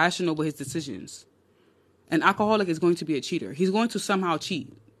going to be rational with his decisions. An alcoholic is going to be a cheater. He's going to somehow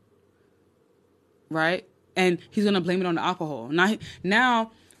cheat. Right? And he's going to blame it on the alcohol.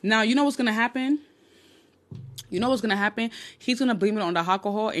 Now, you know what's going to happen? He's going to blame it on the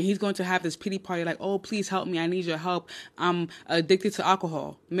alcohol, and he's going to have this pity party like, oh, please help me. I need your help. I'm addicted to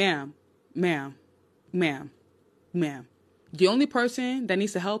alcohol. Ma'am. The only person that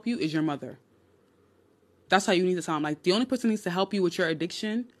needs to help you is your mother. That's how you need to sound. The only person that needs to help you with your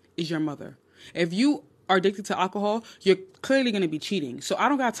addiction is your mother. If you are addicted to alcohol, you're clearly going to be cheating. So I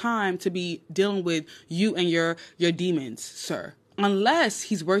don't got time to be dealing with you and your demons, sir. Unless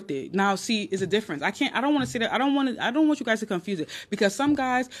he's worth it. Now, see, it's a difference. I don't want to say that. I don't want you guys to confuse it. Because some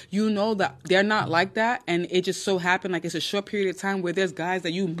guys, that they're not like that. And it just so happened it's a short period of time where there's guys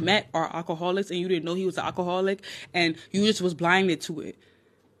that you met are alcoholics and you didn't know he was an alcoholic and you just was blinded to it.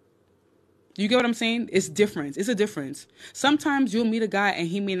 You get what I'm saying? It's different. It's a difference. Sometimes you'll meet a guy and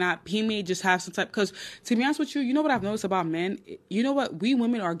he may just have some type, because to be honest with you, you know what I've noticed about men? You know what? We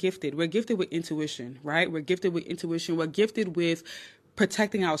women are gifted. We're gifted with intuition, right? We're gifted with intuition. We're gifted with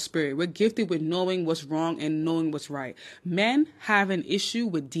protecting our spirit. We're gifted with knowing what's wrong and knowing what's right. Men have an issue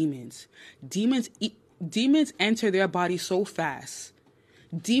with demons. Demons enter their body so fast.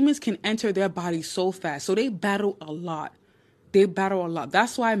 Demons can enter their body so fast. So they battle a lot.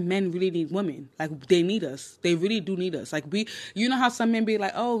 That's why men really need women. They need us. They really do need us. You know how some men be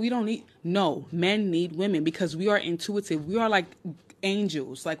like, oh, we don't need. No, men need women because we are intuitive. We are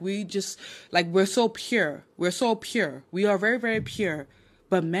angels. Like we're so pure. We're so pure. We are very, very pure.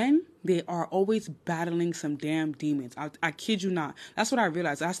 But men, they are always battling some damn demons. I kid you not. That's what I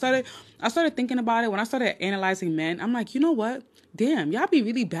realized. I started thinking about it when I started analyzing men. I'm like, you know what? Damn, y'all be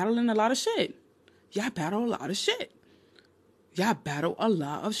really battling a lot of shit. Y'all battle a lot of shit. Y'all battle a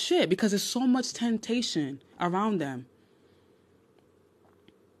lot of shit because there's so much temptation around them.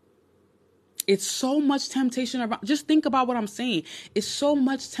 It's so much temptation around. Just think about what I'm saying. It's so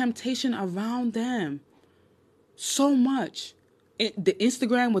much temptation around them. So much. The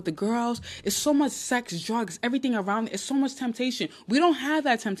Instagram with the girls, it's so much sex, drugs, everything around it. It's so much temptation. We don't have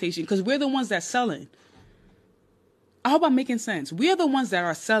that temptation because we're the ones that selling. I hope I'm making sense. We are the ones that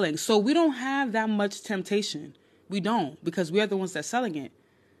are selling, so we don't have that much temptation. We don't, because we are the ones that selling it,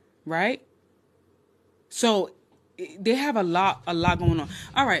 right? So they have a lot going on.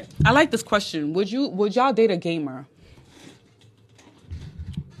 All right, I like this question. Would y'all date a gamer?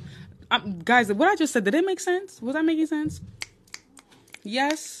 Guys, what I just said, did it make sense? Was that making sense?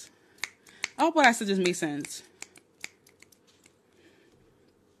 Yes. I hope what I said just made sense.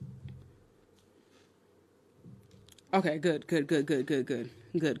 Okay, good.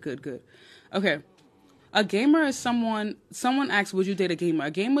 Okay. A gamer is someone asks, would you date a gamer?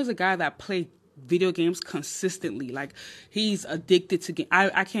 A gamer is a guy that plays video games consistently. Like, he's addicted to game.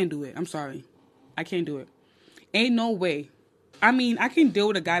 I can't do it. I'm sorry. I can't do it. Ain't no way. I mean, I can deal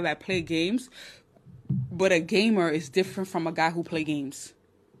with a guy that play games, but a gamer is different from a guy who play games.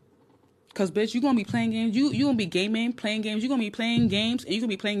 Cause bitch, you gonna be playing games. You gonna be gaming, playing games. You gonna be playing games, and you gonna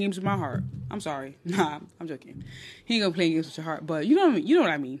be playing games with my heart. I'm sorry, nah, I'm joking. He ain't gonna play games with your heart, but you know what I mean. You know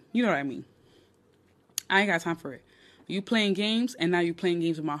what I mean. You know what I mean. I ain't got time for it. You playing games, and now you playing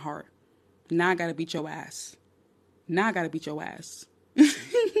games with my heart. Now I gotta beat your ass. I'm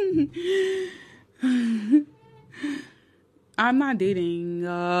not dating.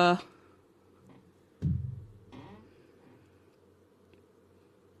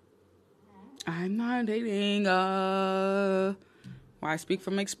 I'm not dating. Well, I speak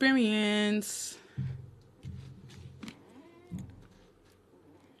from experience.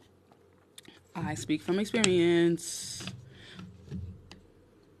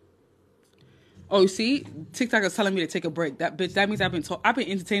 Oh, you see, TikTok is telling me to take a break. That means I've been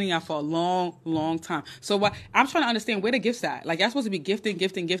entertaining y'all for a long, long time. So what I'm trying to understand, where the gifts at? Like, y'all supposed to be gifting.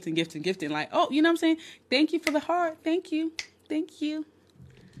 Like, oh, you know what I'm saying? Thank you for the heart. Thank you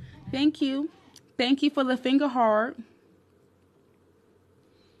for the finger heart.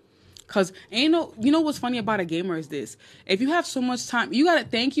 Cause you know what's funny about a gamer is this. If you have so much time, you gotta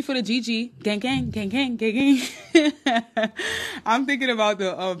thank you for the GG. Gang. I'm thinking about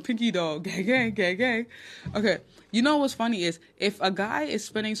the Pinky Dog. Gang. Okay. You know what's funny is, if a guy is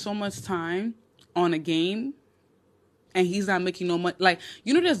spending so much time on a game and he's not making no money, like,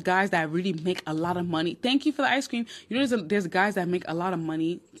 you know, there's guys that really make a lot of money. Thank you for the ice cream. You know, there's guys that make a lot of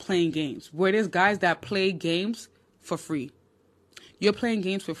money playing games, where there's guys that play games for free. You're playing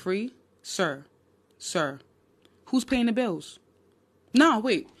games for free? Sir. Who's paying the bills? No,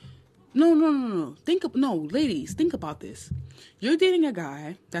 wait. No. Ladies, think about this. You're dating a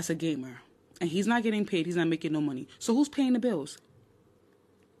guy that's a gamer, and he's not getting paid. He's not making no money. So who's paying the bills?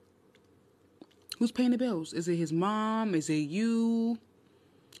 Who's paying the bills? Is it his mom? Is it you?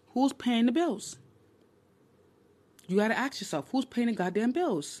 Who's paying the bills? You got to ask yourself, who's paying the goddamn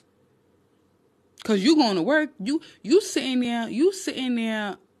bills? Because you going to work. You sitting there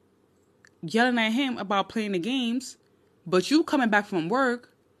yelling at him about playing the games, but you coming back from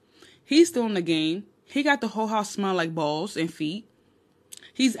work, he's still in the game. He got the whole house smelling like balls and feet.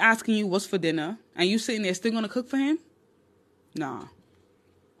 He's asking you what's for dinner, and you sitting there still gonna cook for him? Nah.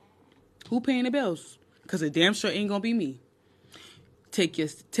 Who paying the bills? Because it damn sure ain't gonna be me. Take your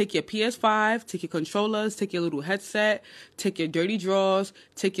PS5, take your controllers, take your little headset, take your dirty drawers,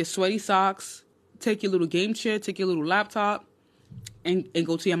 take your sweaty socks, take your little game chair, take your little laptop, and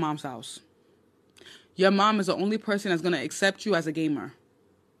go to your mom's house. Your mom is the only person that's going to accept you as a gamer.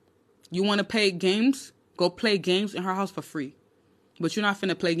 You want to play games? Go play games in her house for free. But you're not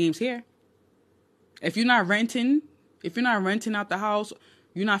finna play games here. If you're not renting out the house,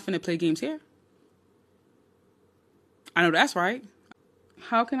 you're not finna play games here. I know that's right.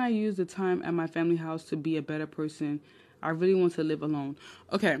 How can I use the time at my family house to be a better person? I really want to live alone.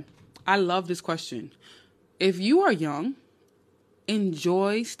 Okay, I love this question. If you are young,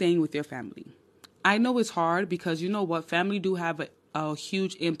 enjoy staying with your family. I know it's hard because you know what? Family do have a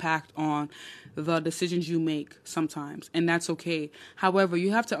huge impact on the decisions you make sometimes, and that's okay. However,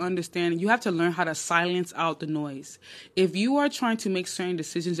 you have to understand, you have to learn how to silence out the noise. If you are trying to make certain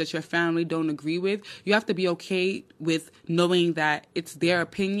decisions that your family don't agree with, you have to be okay with knowing that it's their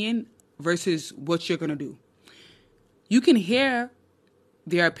opinion versus what you're going to do. You can hear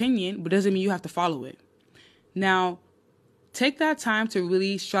their opinion, but doesn't mean you have to follow it. Now, take that time to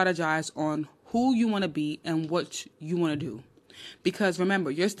really strategize on who you want to be and what you want to do. Because remember,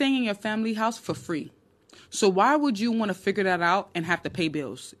 you're staying in your family house for free. So why would you want to figure that out and have to pay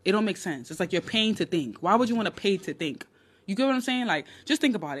bills? It don't make sense. It's like you're paying to think. Why would you want to pay to think? You get what I'm saying? Like, just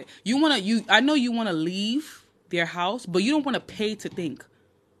think about it. I know you want to leave their house, but you don't want to pay to think.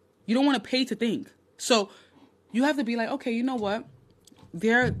 You don't want to pay to think. So you have to be like, okay, you know what?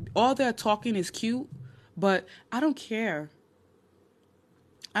 All their talking is cute, but I don't care.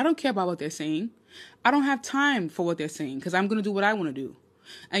 I don't care about what they're saying. I don't have time for what they're saying because I'm going to do what I want to do.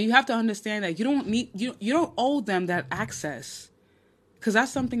 And you have to understand that you don't owe them that access, because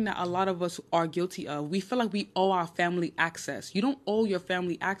that's something that a lot of us are guilty of. We feel like we owe our family access. You don't owe your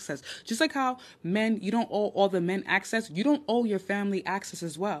family access. Just like how men, you don't owe all the men access. You don't owe your family access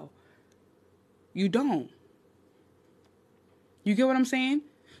as well. You don't. You get what I'm saying?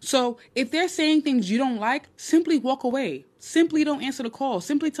 So if they're saying things you don't like, simply walk away. Simply don't answer the call.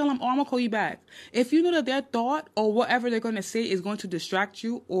 Simply tell them, oh, I'm going to call you back. If you know that their thought or whatever they're going to say is going to distract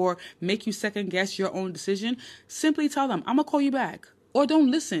you or make you second guess your own decision, simply tell them, I'm going to call you back. Or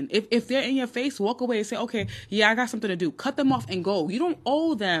don't listen. If they're in your face, walk away and say, okay, yeah, I got something to do. Cut them off and go. You don't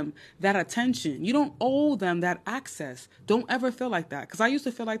owe them that attention. You don't owe them that access. Don't ever feel like that. Because I used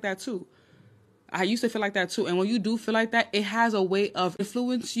to feel like that too. And when you do feel like that, it has a way of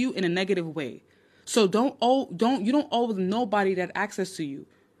influence you in a negative way. So you don't owe nobody that access to you.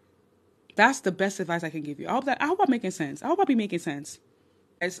 That's the best advice I can give you. I hope I'm making sense. I hope I'll be making sense.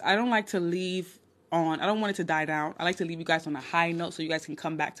 I don't like to leave I don't want it to die down. I like to leave you guys on a high note so you guys can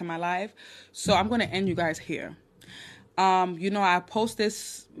come back to my live. So I'm going to end you guys here. I post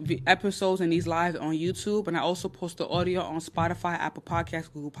this episodes and these lives on YouTube, and I also post the audio on Spotify, Apple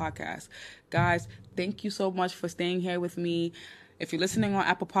Podcasts, Google Podcasts. Guys, thank you so much for staying here with me. If you're listening on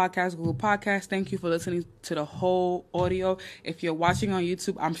Apple Podcasts, Google Podcasts, thank you for listening to the whole audio. If you're watching on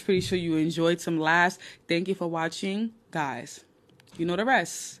YouTube, I'm pretty sure you enjoyed some laughs. Thank you for watching. Guys, you know the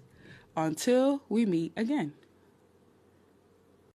rest. Until we meet again.